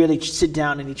 If you really sit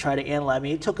down and you try to analyze, I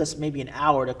mean, it took us maybe an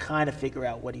hour to kind of figure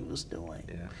out what he was doing.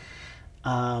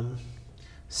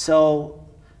 So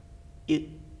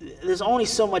there's only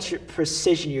so much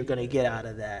precision you're going to get out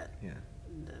of that.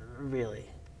 Really.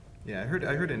 Yeah, I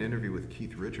heard an interview with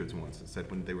Keith Richards once that said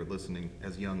when they were listening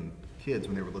as young kids,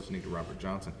 when they were listening to Robert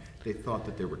Johnson, they thought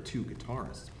that there were two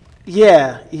guitarists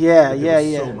playing. There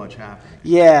was so much happening.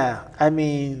 Yeah, I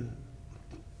mean,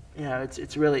 you know,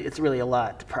 it's really a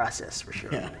lot to process for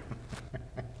sure.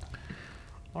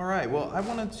 All right. Well, I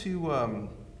wanted to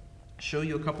show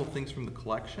you a couple things from the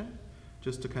collection,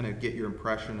 just to kind of get your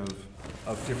impression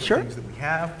of different things that we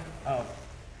have,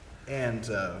 and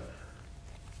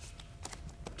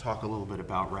talk a little bit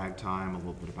about ragtime, a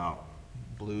little bit about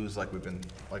blues, like we've been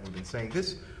saying.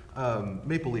 This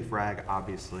Maple Leaf Rag,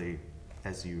 obviously,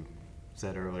 as you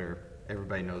said earlier,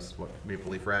 everybody knows what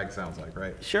Maple Leaf Rag sounds like,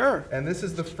 right? Sure. And this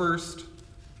is the first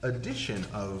edition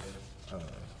of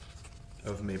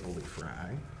Maple Leaf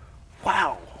Rag.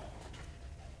 Wow.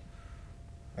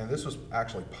 And this was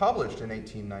actually published in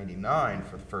 1899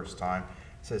 for the first time.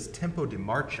 It says Tempo di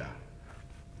Marcia,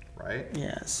 right?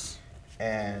 Yes.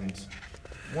 And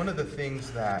one of the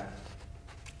things that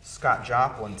Scott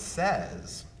Joplin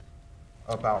says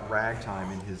about ragtime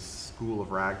in his School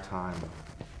of Ragtime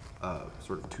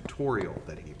sort of tutorial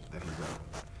that he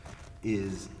wrote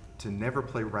is to never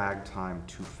play ragtime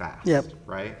too fast.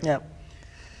 Right?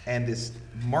 And this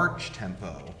march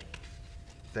tempo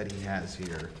that he has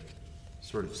here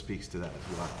sort of speaks to that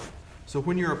as well. So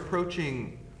when you're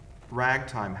approaching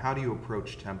ragtime, how do you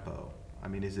approach tempo? I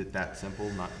mean, is it that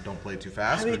simple? Don't play too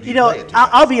fast? I mean, you know,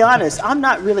 I'll be honest. I'm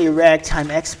not really a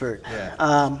ragtime expert.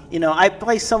 You know, I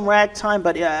play some ragtime,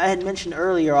 but I had mentioned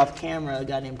earlier off camera a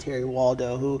guy named Terry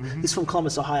Waldo, he's from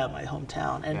Columbus, Ohio, my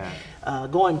hometown.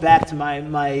 And going back to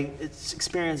my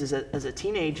experience as a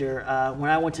teenager, when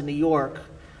I went to New York,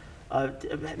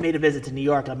 made a visit to New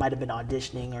York, I might have been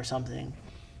auditioning or something.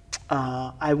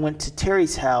 I went to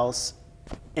Terry's house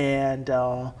and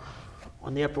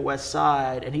on the Upper West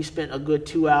Side, and he spent a good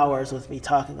 2 hours with me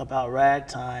talking about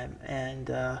ragtime and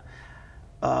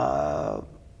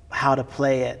how to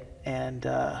play it. And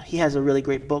he has a really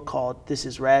great book called This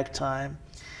Is Ragtime.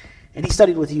 And he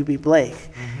studied with U.B. Blake.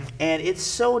 And it's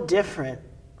so different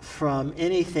from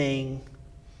anything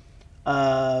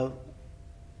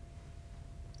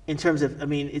in terms of, I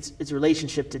mean, its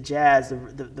relationship to jazz,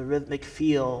 the rhythmic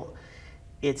feel.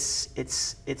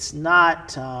 It's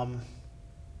not,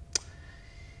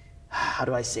 how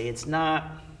do I say, it's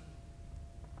not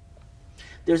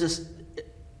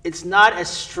as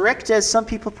strict as some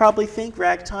people probably think,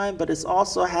 ragtime, but it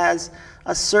also has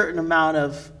a certain amount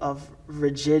of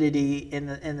rigidity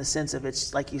in the sense of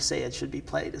it's, like you say, it should be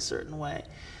played a certain way.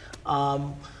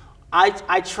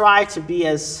 I try to be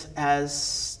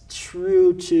as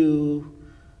true to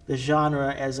the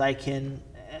genre as I can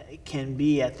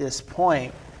be at this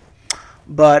point.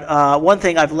 But one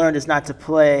thing I've learned is not to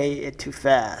play it too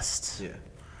fast.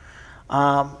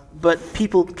 But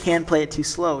people can play it too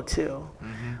slow too.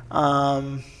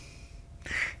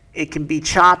 It can be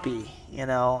choppy, you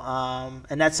know,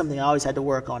 and that's something I always had to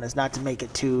work on, is not to make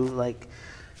it too, like,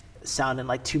 sounding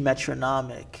like too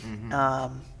metronomic.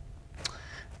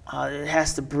 It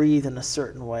has to breathe in a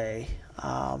certain way.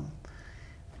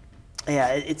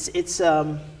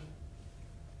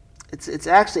 it's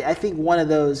actually, I think, one of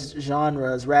those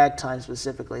genres, ragtime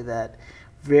specifically, that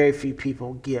very few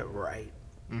people get right.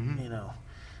 You know,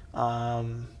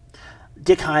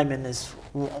 Dick Hyman is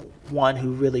one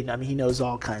who really, I mean, he knows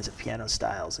all kinds of piano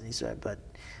styles, and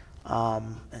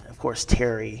and of course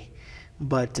Terry,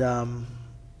 but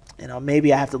you know,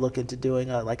 maybe I have to look into doing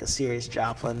like a serious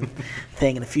Joplin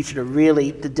thing in the future to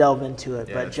really delve into it.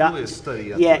 Yeah, but it's really a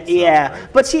study unto itself,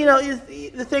 right? But you know,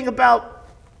 the thing about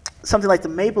something like the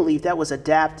Maple Leaf, that was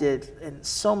adapted in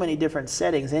so many different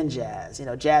settings in jazz. You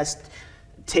know, jazz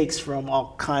takes from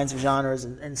all kinds of genres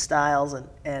and styles,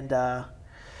 and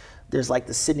there's like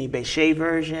the Sidney Bechet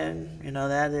version. You know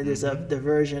that there's the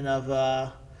version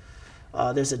of.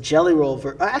 There's a Jelly Roll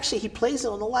actually, he plays it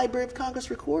on the Library of Congress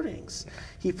recordings.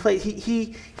 He plays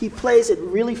it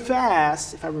really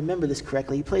fast, if I remember this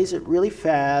correctly. He plays it really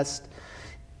fast,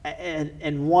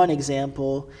 and one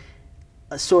example,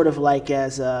 sort of like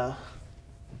as an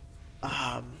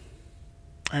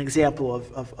example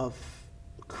of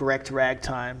correct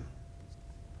ragtime.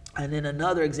 And then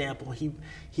another example,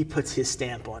 he puts his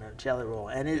stamp on a Jelly Roll,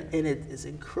 and it is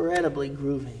incredibly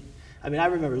grooving. I mean, I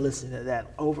remember listening to that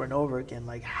over and over again.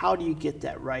 Like, how do you get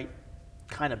that right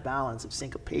kind of balance of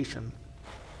syncopation?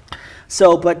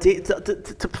 So, but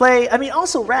to play, I mean,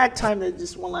 also ragtime,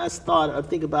 just one last thought. I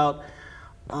think about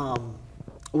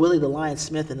Willie the Lion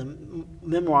Smith and the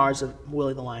memoirs of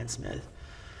Willie the Lion Smith.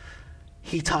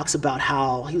 He talks about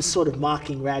how he was sort of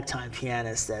mocking ragtime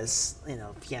pianists as, you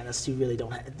know, pianists who really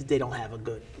don't have a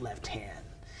good left hand.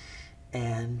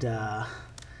 And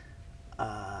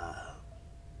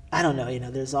I don't know, you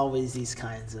know, there's always these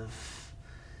kinds of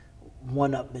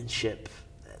one-upmanship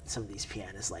that some of these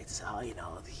pianists like to say, oh, you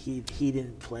know, he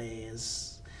didn't play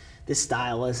this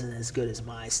style isn't as good as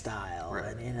my style,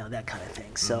 right, and, you know, that kind of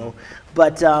thing. So,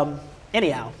 but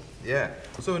anyhow. Yeah,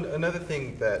 so another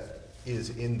thing that is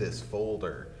in this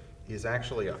folder is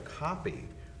actually a copy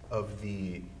of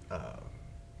the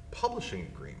publishing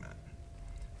agreement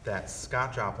that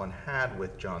Scott Joplin had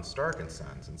with John Stark and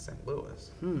Sons in St. Louis,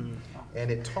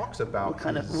 and it talks about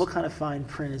what kind of fine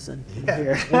print is in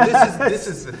here. Well, this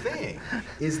is the thing,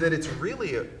 is that it's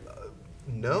really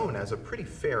known as a pretty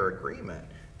fair agreement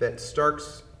that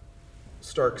Stark's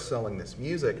selling this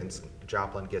music, and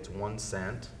Joplin gets 1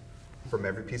 cent from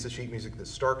every piece of sheet music that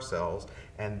Stark sells,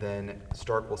 and then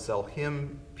Stark will sell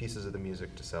him pieces of the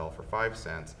music to sell for 5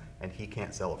 cents, and he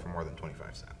can't sell it for more than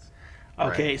 25 cents.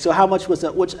 Okay, right? So how much was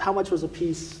how much was a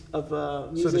piece of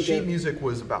music? So the sheet music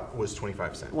was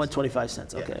 25 cents. 125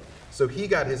 cents. Okay. Yeah. So he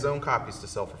got his own copies to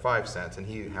sell for 5 cents, and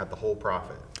he had the whole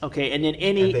profit. Okay, and then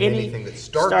anything that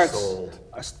Stark sold,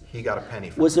 he got a penny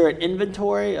from. Was there an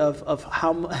inventory of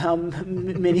how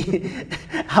many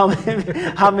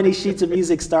how many sheets of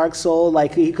music Stark sold?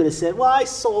 Like, he could have said, well, I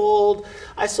sold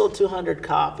 200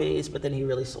 copies, but then he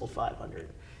really sold 500.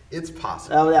 It's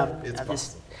possible. Oh, yeah. It's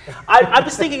possible. I'm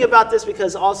just thinking about this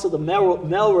because also the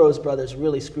Melrose Brothers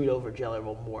really screwed over Jelly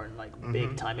Roll Morton, like,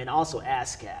 big time, and also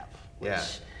ASCAP,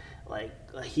 which like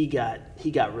he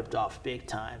got ripped off big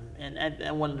time,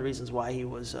 and one of the reasons why he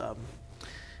was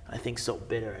I think so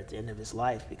bitter at the end of his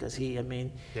life, because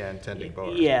intending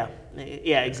bars. Yeah,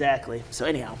 exactly. So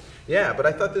anyhow. Yeah, but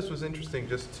I thought this was interesting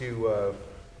just to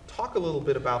talk a little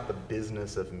bit about the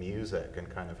business of music and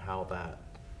kind of how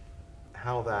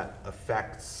that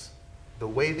affects the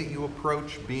way that you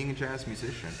approach being a jazz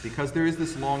musician, because there is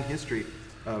this long history.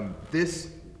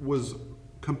 This was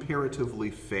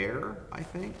comparatively fair, I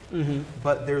think,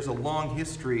 but there's a long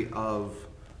history of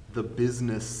the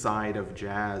business side of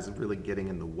jazz really getting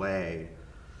in the way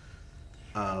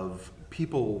of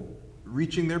people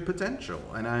reaching their potential.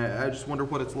 And I just wonder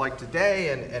what it's like today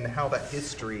and how that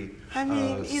history speaks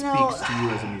to you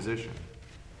as a musician.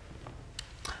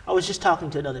 I was just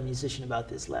talking to another musician about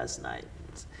this last night.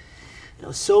 You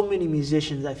know, so many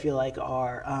musicians, I feel like,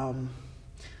 are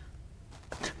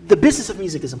the business of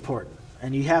music is important,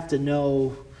 and you have to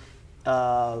know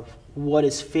what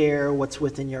is fair, what's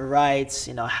within your rights,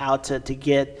 you know, how to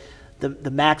get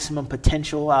the maximum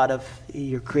potential out of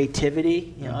your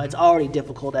creativity. You know, it's already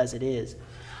difficult as it is.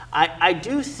 I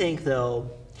do think, though,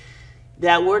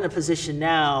 that we're in a position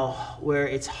now where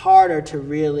it's harder to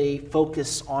really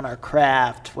focus on our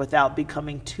craft without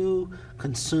becoming too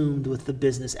consumed with the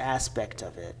business aspect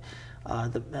of it.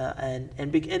 And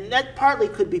that partly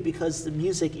could be because the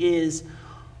music is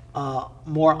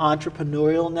more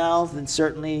entrepreneurial now than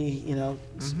certainly, you know,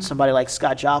 somebody like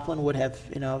Scott Joplin would have.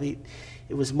 You know,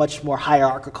 it was much more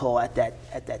hierarchical at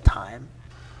that time.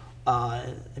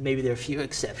 And maybe there are a few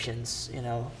exceptions, you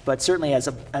know, but certainly as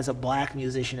a black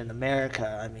musician in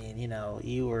America, I mean, you know,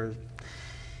 you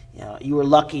you were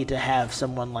lucky to have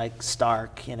someone like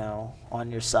Stark,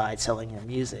 on your side selling your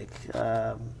music,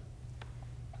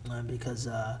 because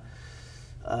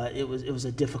it was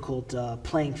a difficult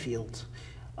playing field.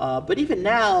 But even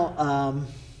now,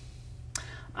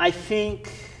 I think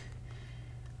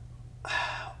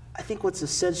what's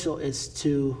essential is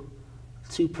to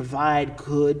provide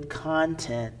good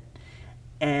content,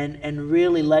 and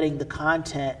really letting the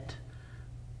content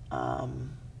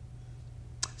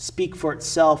speak for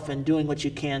itself, and doing what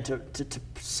you can to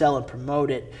sell and promote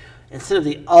it, instead of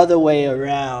the other way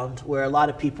around, where a lot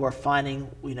of people are finding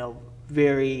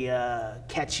very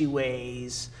catchy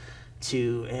ways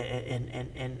to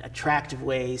and attractive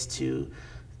ways to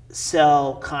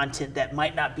sell content that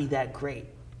might not be that great.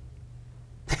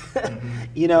 They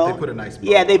put a nice bow.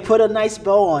 Yeah, they put a nice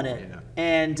bow on it.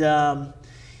 Yeah.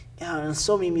 And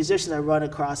so many musicians I run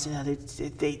across,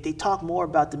 they talk more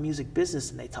about the music business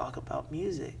than they talk about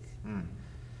music.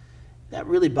 That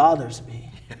really bothers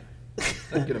me.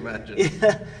 I can imagine.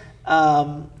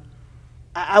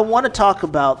 I want to talk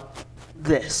about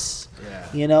this.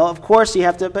 Yeah. Of course you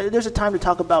have to, but there's a time to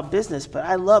talk about business. But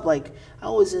I love, I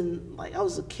was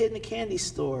a kid in a candy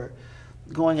store,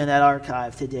 going in that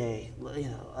archive today,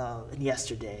 and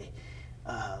yesterday,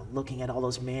 looking at all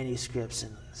those manuscripts,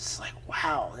 and it's like,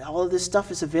 wow, all of this stuff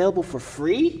is available for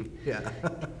free? Yeah.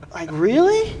 Like,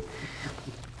 really?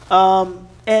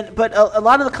 But a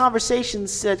lot of the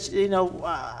conversations that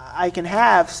I can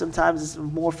have sometimes is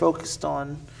more focused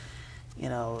on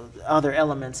other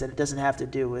elements, and it doesn't have to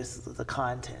do with the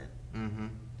content. Mm-hmm.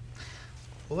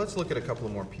 Well, let's look at a couple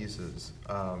of more pieces.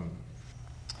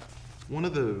 One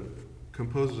of the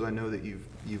composers I know that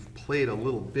you've played a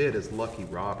little bit is Lucky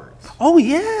Roberts. Oh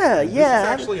yeah, This is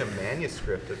actually a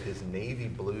manuscript of his Navy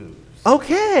Blues.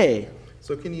 Okay.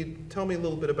 So can you tell me a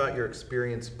little bit about your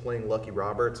experience playing Lucky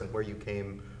Roberts and where you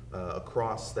came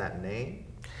across that name?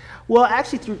 Well,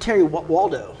 actually through Terry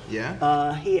Waldo. Yeah?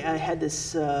 I had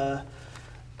this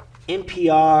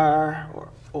NPR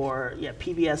or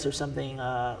PBS or something,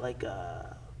 like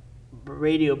a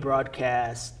radio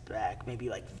broadcast back maybe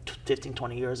like 15,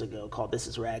 20 years ago called This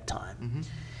Is Ragtime. Mm-hmm.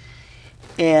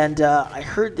 And I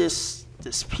heard this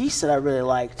piece that I really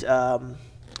liked.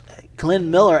 Glenn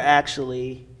Miller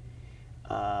actually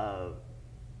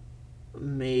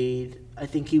made, I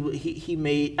think he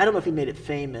made, I don't know if he made it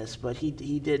famous, but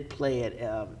he did play it.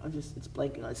 It's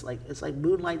blanking. It's like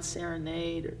Moonlight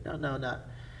Serenade, or no, not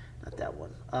that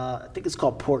one. I think it's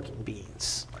called Pork and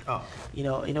Beans. Oh.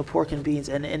 Pork and Beans,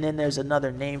 and then there's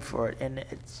another name for it, and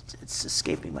it's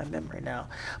escaping my memory now.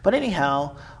 But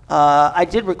anyhow, I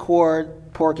did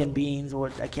record Pork and Beans,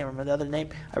 or I can't remember the other name.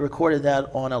 I recorded that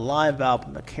on a live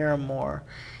album at Caramore,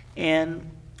 and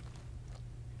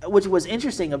what was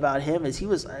interesting about him is he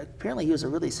was a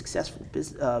really successful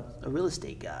a real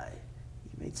estate guy.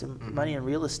 He made some money in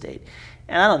real estate,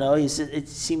 and I don't know. It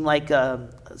seemed like a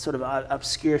sort of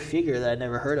obscure figure that I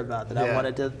never heard about, that I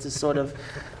wanted to sort of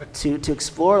to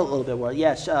explore a little bit more.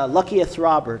 Yes, Lucky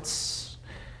Roberts,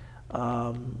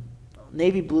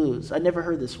 Navy Blues. I never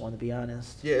heard this one, to be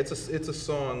honest. Yeah, it's a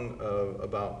song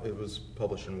about, it was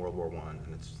published in World War I,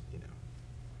 and it's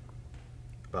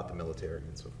about the military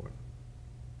and so forth.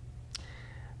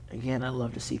 Again, I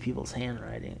love to see people's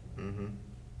handwriting. Mm-hmm.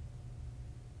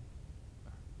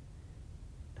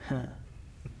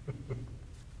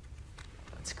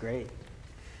 That's great.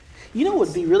 What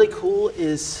would be really cool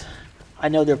is, I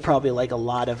know there are probably like a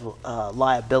lot of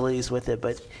liabilities with it,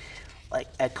 but like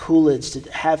at Coolidge, to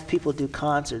have people do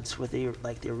concerts with the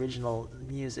original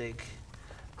music.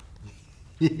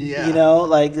 Yeah.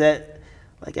 Like that,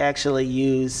 like actually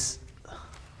use.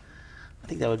 I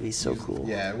think that would be so cool.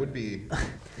 Yeah, it would be.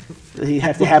 You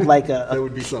have to have like a. That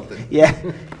would be something. Yeah,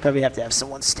 probably have to have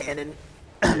someone standing,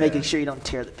 making sure you don't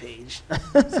tear the page.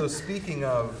 So speaking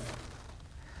of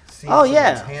seeing Oh, someone's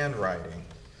yeah. handwriting,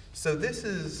 so this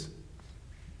is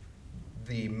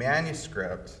the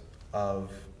manuscript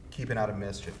of Keeping Out of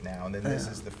Mischief now, and then this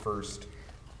is the first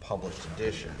published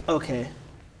edition. Okay.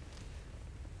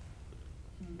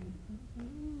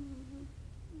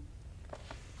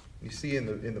 You see in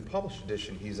the published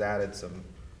edition, he's added some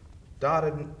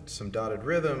dotted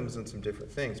rhythms and some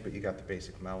different things, but you got the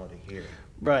basic melody here.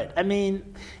 Right. I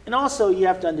mean, and also you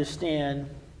have to understand.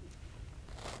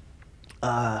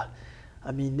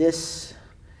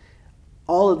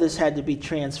 All of this had to be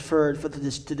transferred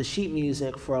to the sheet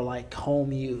music for like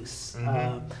home use,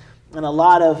 and a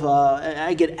lot of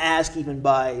I get asked even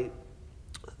by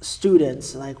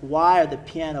students, like, why are the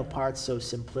piano parts so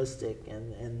simplistic,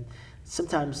 and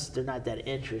sometimes they're not that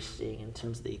interesting in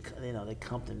terms of the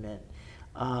accompaniment.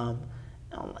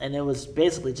 and it was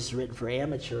basically just written for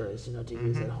amateurs, you know, to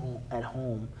use at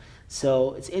home.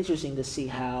 So it's interesting to see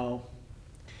how,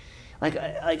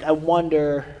 I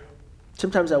wonder,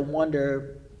 sometimes I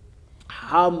wonder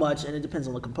how much, and it depends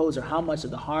on the composer, how much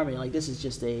of the harmony, like this is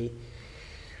just a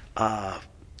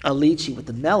lychee with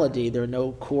the melody, there are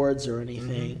no chords or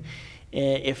anything.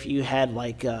 If you had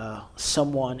like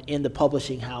someone in the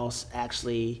publishing house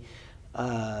actually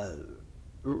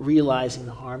realizing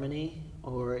the harmony,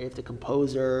 or if the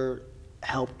composer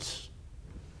helped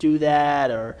do that,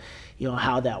 or you know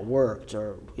how that worked,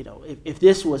 or you know if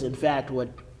this was in fact what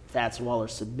Fats Waller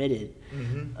submitted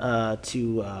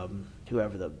to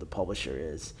whoever the publisher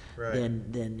is,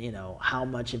 then you know how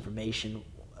much information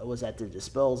was at their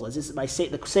disposal. This is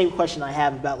the same question I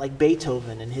have about like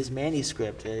Beethoven and his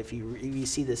manuscript. If you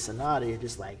see this sonata, you're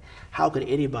just like, how could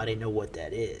anybody know what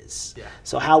that is? Yeah.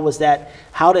 So how was that?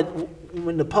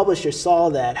 When the publisher saw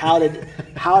that, how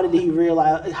did he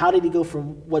realize? How did he go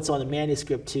from what's on the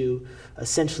manuscript to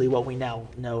essentially what we now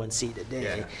know and see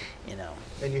today? Yeah. You know.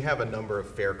 And you have a number of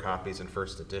fair copies and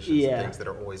first editions, and things that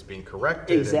are always being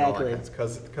corrected. Exactly.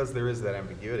 Because there is that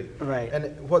ambiguity. Right.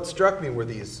 And what struck me were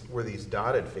these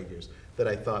dotted figures that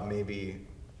I thought maybe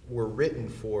were written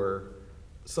for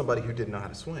somebody who didn't know how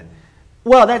to swing.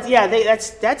 Well, that's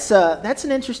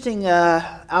an interesting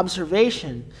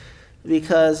observation,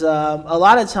 because a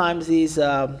lot of times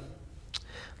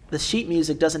the sheet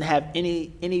music doesn't have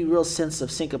any real sense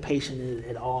of syncopation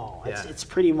at all. It's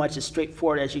pretty much as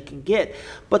straightforward as you can get.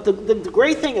 But the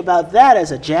great thing about that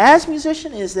as a jazz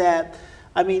musician is that,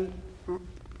 I mean,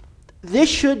 this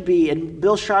should be, and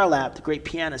Bill Charlap, the great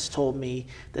pianist, told me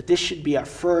that this should be our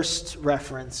first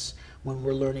reference when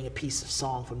we're learning a piece of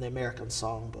song from the American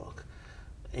Songbook.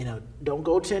 You know, don't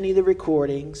go to any of the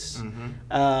recordings.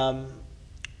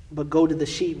 But go to the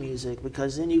sheet music,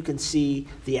 because then you can see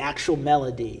the actual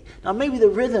melody. Now maybe the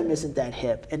rhythm isn't that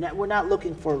hip, and that we're not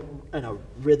looking for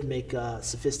rhythmic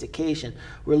sophistication.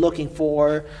 We're looking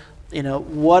for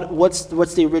what's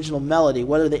the original melody?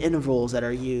 What are the intervals that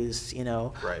are used? You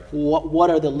know, what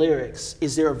are the lyrics?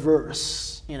 Is there a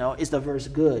verse? You know, is the verse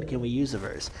good? Can we use a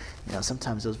verse? You know,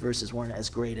 sometimes those verses weren't as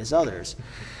great as others.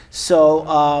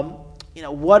 So. You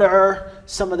know, what are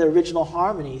some of the original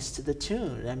harmonies to the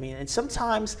tune? I mean, and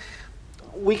sometimes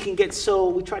we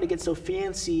try to get so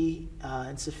fancy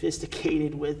and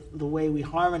sophisticated with the way we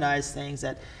harmonize things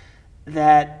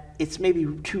that it's maybe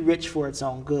too rich for its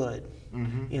own good,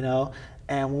 you know?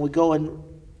 And when we go and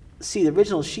see the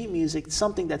original sheet music,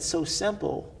 something that's so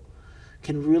simple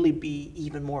can really be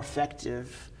even more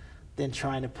effective than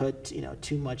trying to put,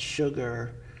 too much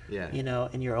sugar,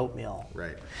 in your oatmeal.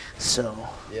 Right. So.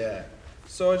 Yeah.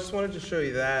 So I just wanted to show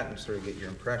you that and sort of get your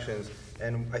impressions.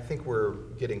 And I think we're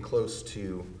getting close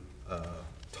to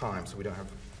time, so we don't have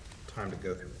time to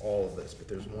go through all of this. But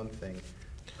there's one thing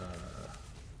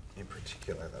in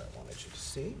particular that I wanted you to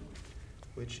see,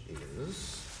 which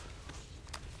is...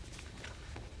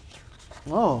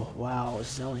 Oh, wow,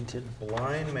 Zellington.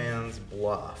 Blind Man's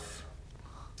Bluff,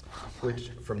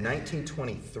 which from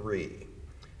 1923.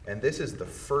 And this is the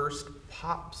first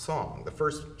pop song, the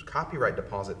first copyright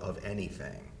deposit of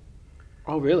anything.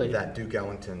 Oh, really? That Duke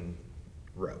Ellington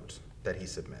wrote, that he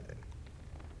submitted.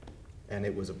 And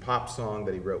it was a pop song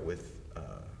that he wrote with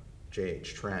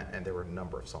J.H. Trent, and there were a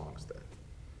number of songs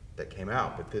that came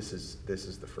out, but this is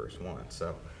the first one.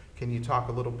 So can you talk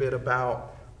a little bit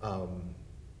about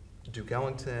Duke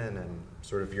Ellington and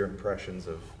sort of your impressions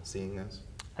of seeing this?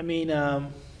 I mean,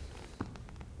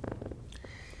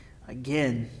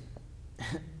 again,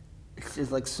 it's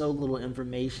just like so little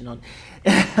information on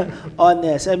on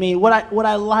this. I mean,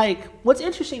 what's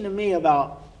interesting to me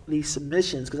about these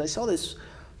submissions, because I saw this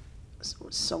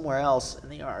somewhere else in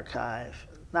the archive,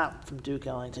 not from Duke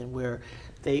Ellington, where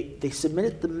they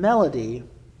submitted the melody,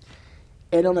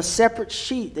 and on a separate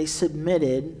sheet they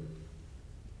submitted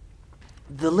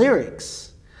the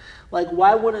lyrics. Like,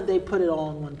 why wouldn't they put it all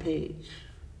on one page?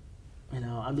 You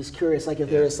know, I'm just curious, like if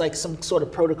there's like some sort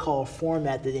of protocol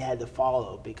format that they had to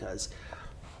follow, because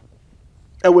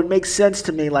it would make sense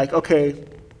to me. Like, okay,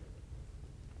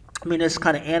 I mean, it's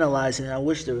kind of analyzing it. I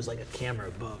wish there was like a camera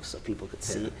above so people could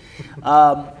see.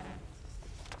 But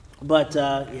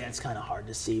it's kind of hard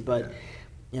to see. But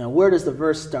where does the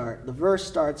verse start? The verse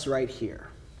starts right here,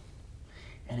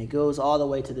 and it goes all the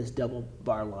way to this double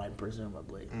bar line,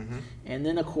 presumably, and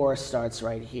then the chorus starts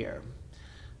right here.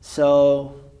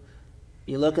 So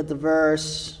you look at the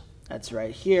verse, that's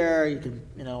right here. You can,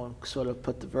 sort of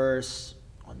put the verse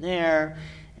on there,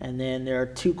 And then there are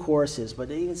 2 choruses, but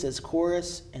it even says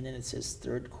chorus, and then it says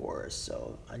third chorus.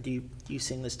 So do you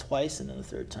sing this twice, and then the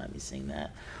third time you sing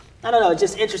that? I don't know. It's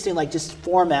just interesting, like just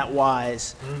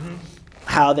format-wise,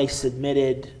 how they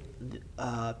submitted.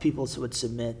 People would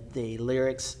submit the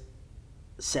lyrics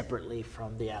separately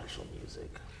from the actual music.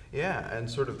 Yeah, and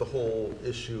sort of the whole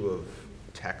issue of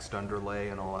text underlay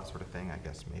and all that sort of thing. I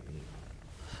guess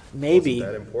maybe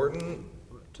wasn't that important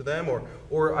to them,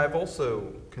 or I've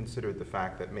also considered the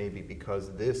fact that maybe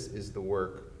because this is the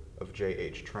work of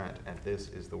J.H. Trent and this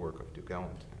is the work of Duke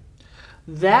Ellington.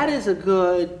 That is a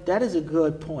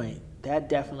good point. That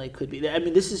definitely could be. I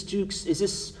mean, this is Duke's. Is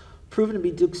this proven to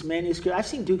be Duke's manuscript? I've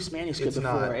seen Duke's manuscript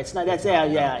before. It's not. That's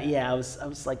yeah. I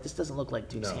was like, this doesn't look like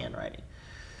Duke's handwriting.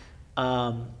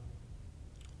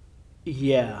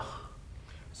 Yeah.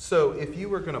 So if you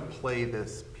were going to play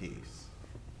this piece,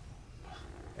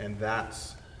 and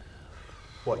that's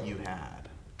what you had,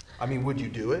 I mean, would you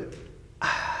do it?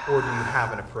 Or do you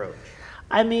have an approach?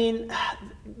 I mean,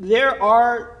 there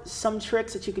are some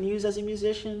tricks that you can use as a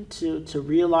musician to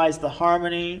realize the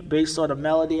harmony based on a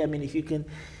melody. I mean, if you can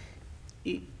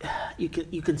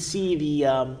see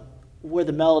the where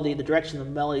the melody, the direction the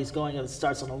melody is going. If it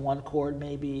starts on a 1 chord,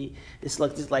 maybe this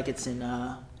looks like it's in.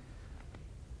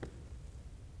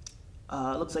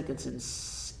 It looks like it's in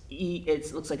E.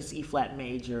 It looks like it's E flat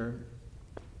major,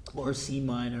 or C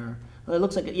minor. Well, it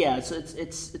looks like it's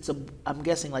a. I'm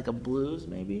guessing like a blues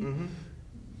maybe. Mm-hmm.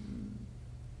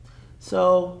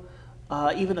 So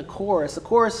even the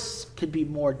chorus could be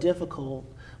more difficult,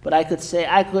 but I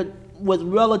could with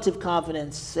relative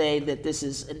confidence say that this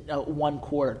is a 1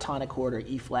 chord, a tonic chord, or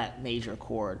E flat major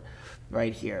chord,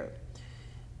 right here.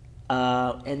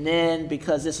 And then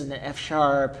because this is an F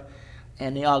sharp,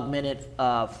 and the augmented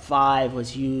 5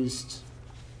 was used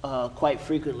quite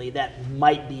frequently, that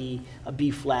might be a B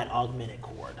flat augmented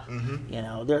chord. Mm-hmm. You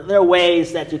know, there are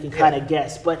ways that you can kind of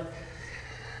guess, but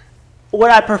would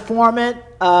I perform it?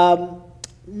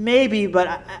 Maybe,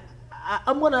 but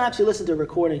I'm going to actually listen to a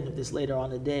recording of this later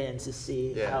on today and to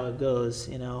see how it goes.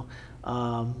 You know,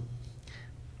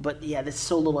 but yeah, there's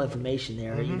so little information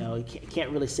there. Mm-hmm. You know, you can't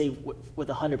really say with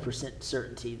 100%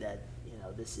 certainty that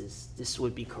this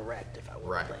would be correct if I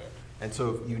were to play it. And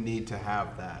so you need to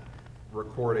have that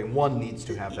recording. One needs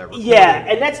to have that recording. Yeah,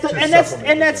 and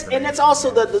that's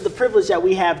also the privilege that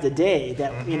we have today.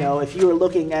 That you know, if you were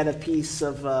looking at a piece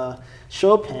of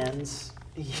Chopin's,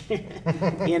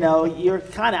 you know, you're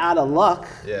kind of out of luck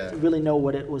to really know how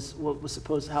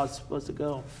it's supposed to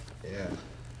go. Yeah,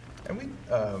 and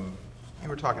you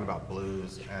were talking about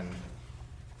blues, and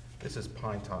this is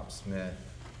Pinetop Smith.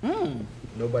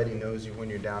 Nobody knows you when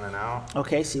you're down and out.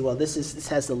 Okay, see, well, this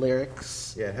has the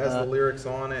lyrics. Yeah, it has the lyrics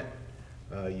on it.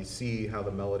 You see how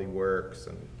the melody works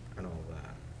and all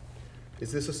that.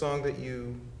 Is this a song that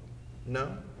you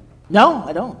know? No,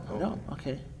 I don't. I don't.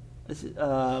 Okay. This is,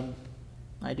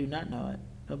 I do not know it.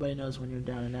 Nobody knows when you're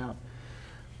down and out.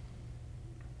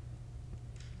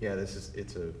 Yeah,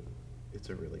 it's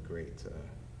a really great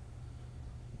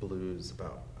blues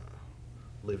about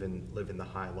living the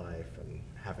high life and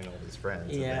having all these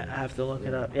friends. Yeah, I have to look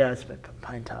it up. Yeah, it's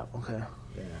Pinetop. Okay.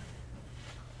 Yeah.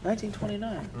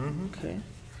 1929. Mm-hmm. Okay.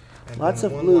 And Lots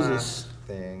of one blueses. Last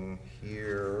thing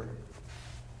here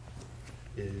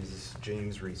is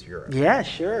James Reese Europe. Yeah,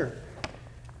 sure.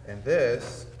 And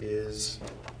this is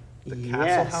the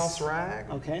Castle House Rag.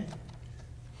 Okay.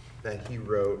 That he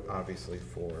wrote, obviously,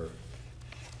 for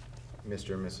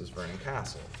Mr. and Mrs. Vernon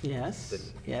Castle. Yes.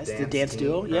 The dance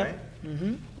duo. Right? Yeah.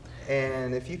 Mm-hmm.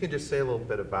 And if you could just say a little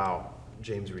bit about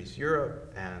James Reese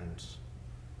Europe and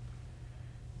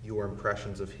your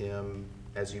impressions of him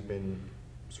as you've been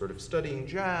sort of studying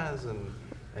jazz and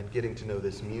getting to know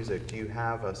this music. Do you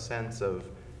have a sense of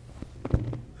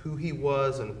who he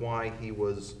was and why he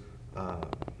was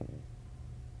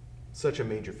such a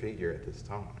major figure at this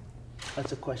time?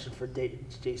 That's a question for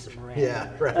Jason Moran.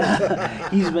 Yeah,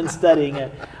 right. He's been studying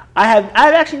it. I've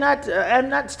actually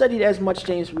not studied as much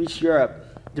James Reese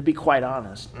Europe, to be quite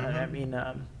honest. Mm-hmm. I mean,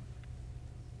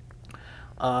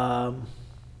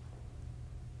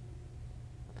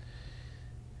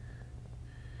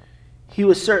 he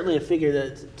was certainly a figure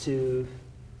that to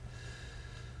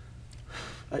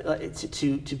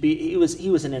be. He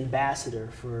was an ambassador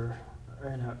for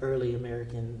early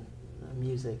American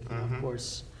music, mm-hmm. of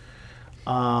course.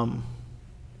 And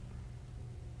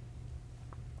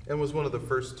was one of the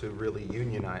first to really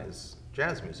unionize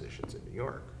jazz musicians in New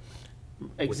York.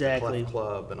 Exactly. With the Clef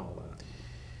Club and all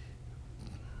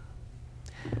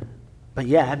that. But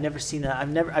yeah, I've never seen that.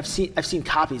 I've seen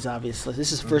copies, obviously.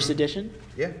 This is first edition?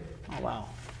 Yeah. Oh wow.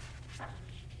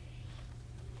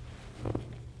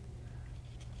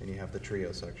 and you have the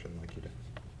trio section like you'd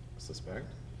suspect.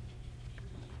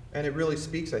 And it really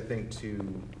speaks, I think,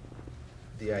 to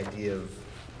the idea of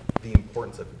the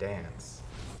importance of dance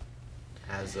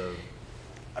as a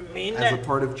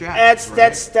part of jazz.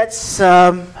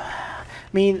 I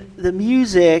mean, the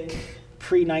music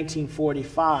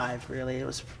pre-1945 really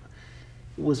it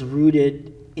was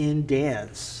rooted in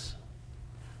dance.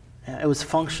 It was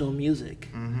functional music.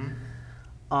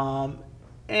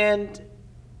 And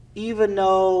even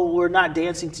though we're not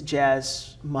dancing to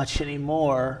jazz much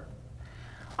anymore,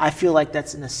 I feel like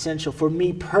that's an essential, for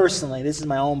me personally, this is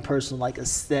my own personal like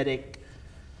aesthetic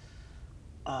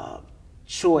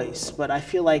choice, but I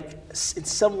feel like in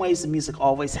some ways the music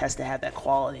always has to have that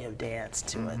quality of dance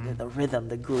to it, the rhythm,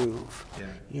 the groove,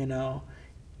 you know,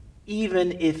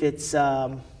 even if it's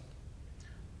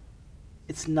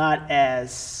not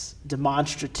as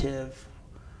demonstrative,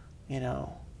 you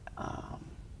know,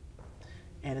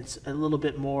 and it's a little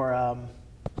bit more,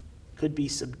 could be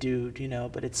subdued, you know,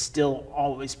 but it's still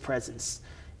always present.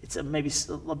 It's maybe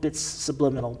a bit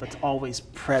subliminal, but it's always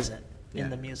present in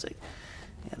the music,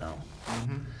 you know.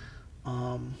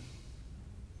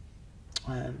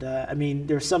 And I mean,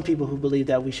 there are some people who believe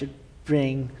that we should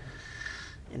bring,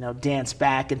 you know, dance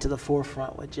back into the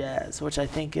forefront with jazz, which I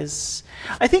think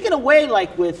in a way,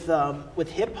 like with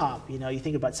hip hop, you know, you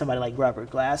think about somebody like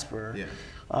Robert Glasper,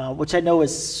 which I know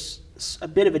is a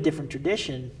bit of a different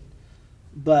tradition,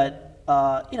 but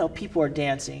you know, people are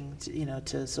dancing,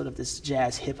 to sort of this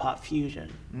jazz hip hop fusion,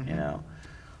 you know.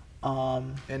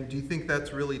 And do you think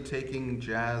that's really taking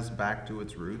jazz back to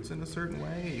its roots in a certain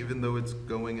way, even though it's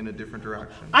going in a different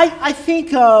direction? I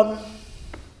think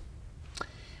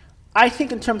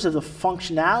in terms of the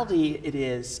functionality, it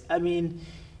is. I mean,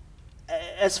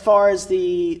 as far as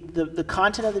the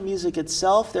content of the music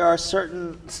itself, there are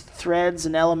certain threads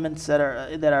and elements that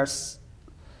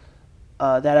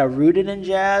are rooted in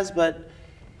jazz, but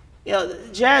you know,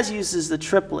 jazz uses the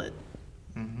triplet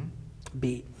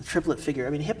beat, the triplet figure. I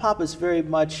mean, hip hop is very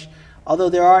much, although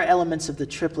there are elements of the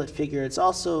triplet figure, it's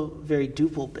also very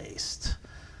duple based.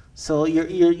 So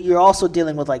you're also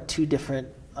dealing with like two different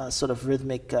sort of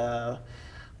rhythmic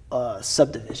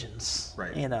subdivisions,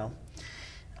 right? You know,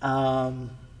 and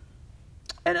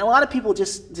a lot of people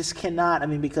just cannot. I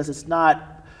mean, because it's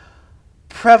not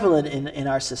prevalent in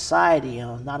our society, you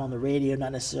know, not on the radio,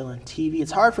 not necessarily on TV.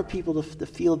 It's hard for people to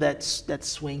feel that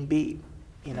swing beat.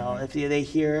 You know, if they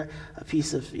hear a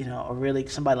piece of, you know, or really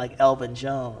somebody like Elvin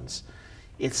Jones,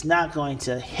 it's not going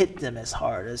to hit them as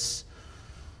hard as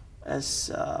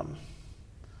you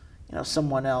know,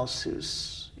 someone else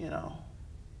who's, you know,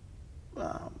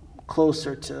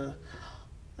 closer to,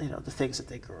 you know, the things that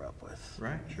they grew up with.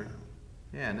 Right, sure.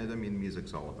 Yeah, and I mean,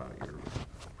 music's all about your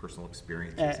personal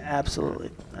experiences.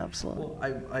 Absolutely, absolutely.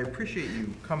 Well, I appreciate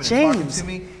you coming James. and talking to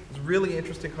me. It was a really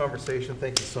interesting conversation.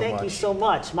 Thank you so much. Thank you so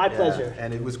much. My pleasure.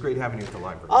 And it was great having you at the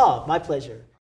library. Oh, my pleasure.